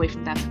takeaway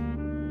from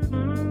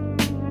that.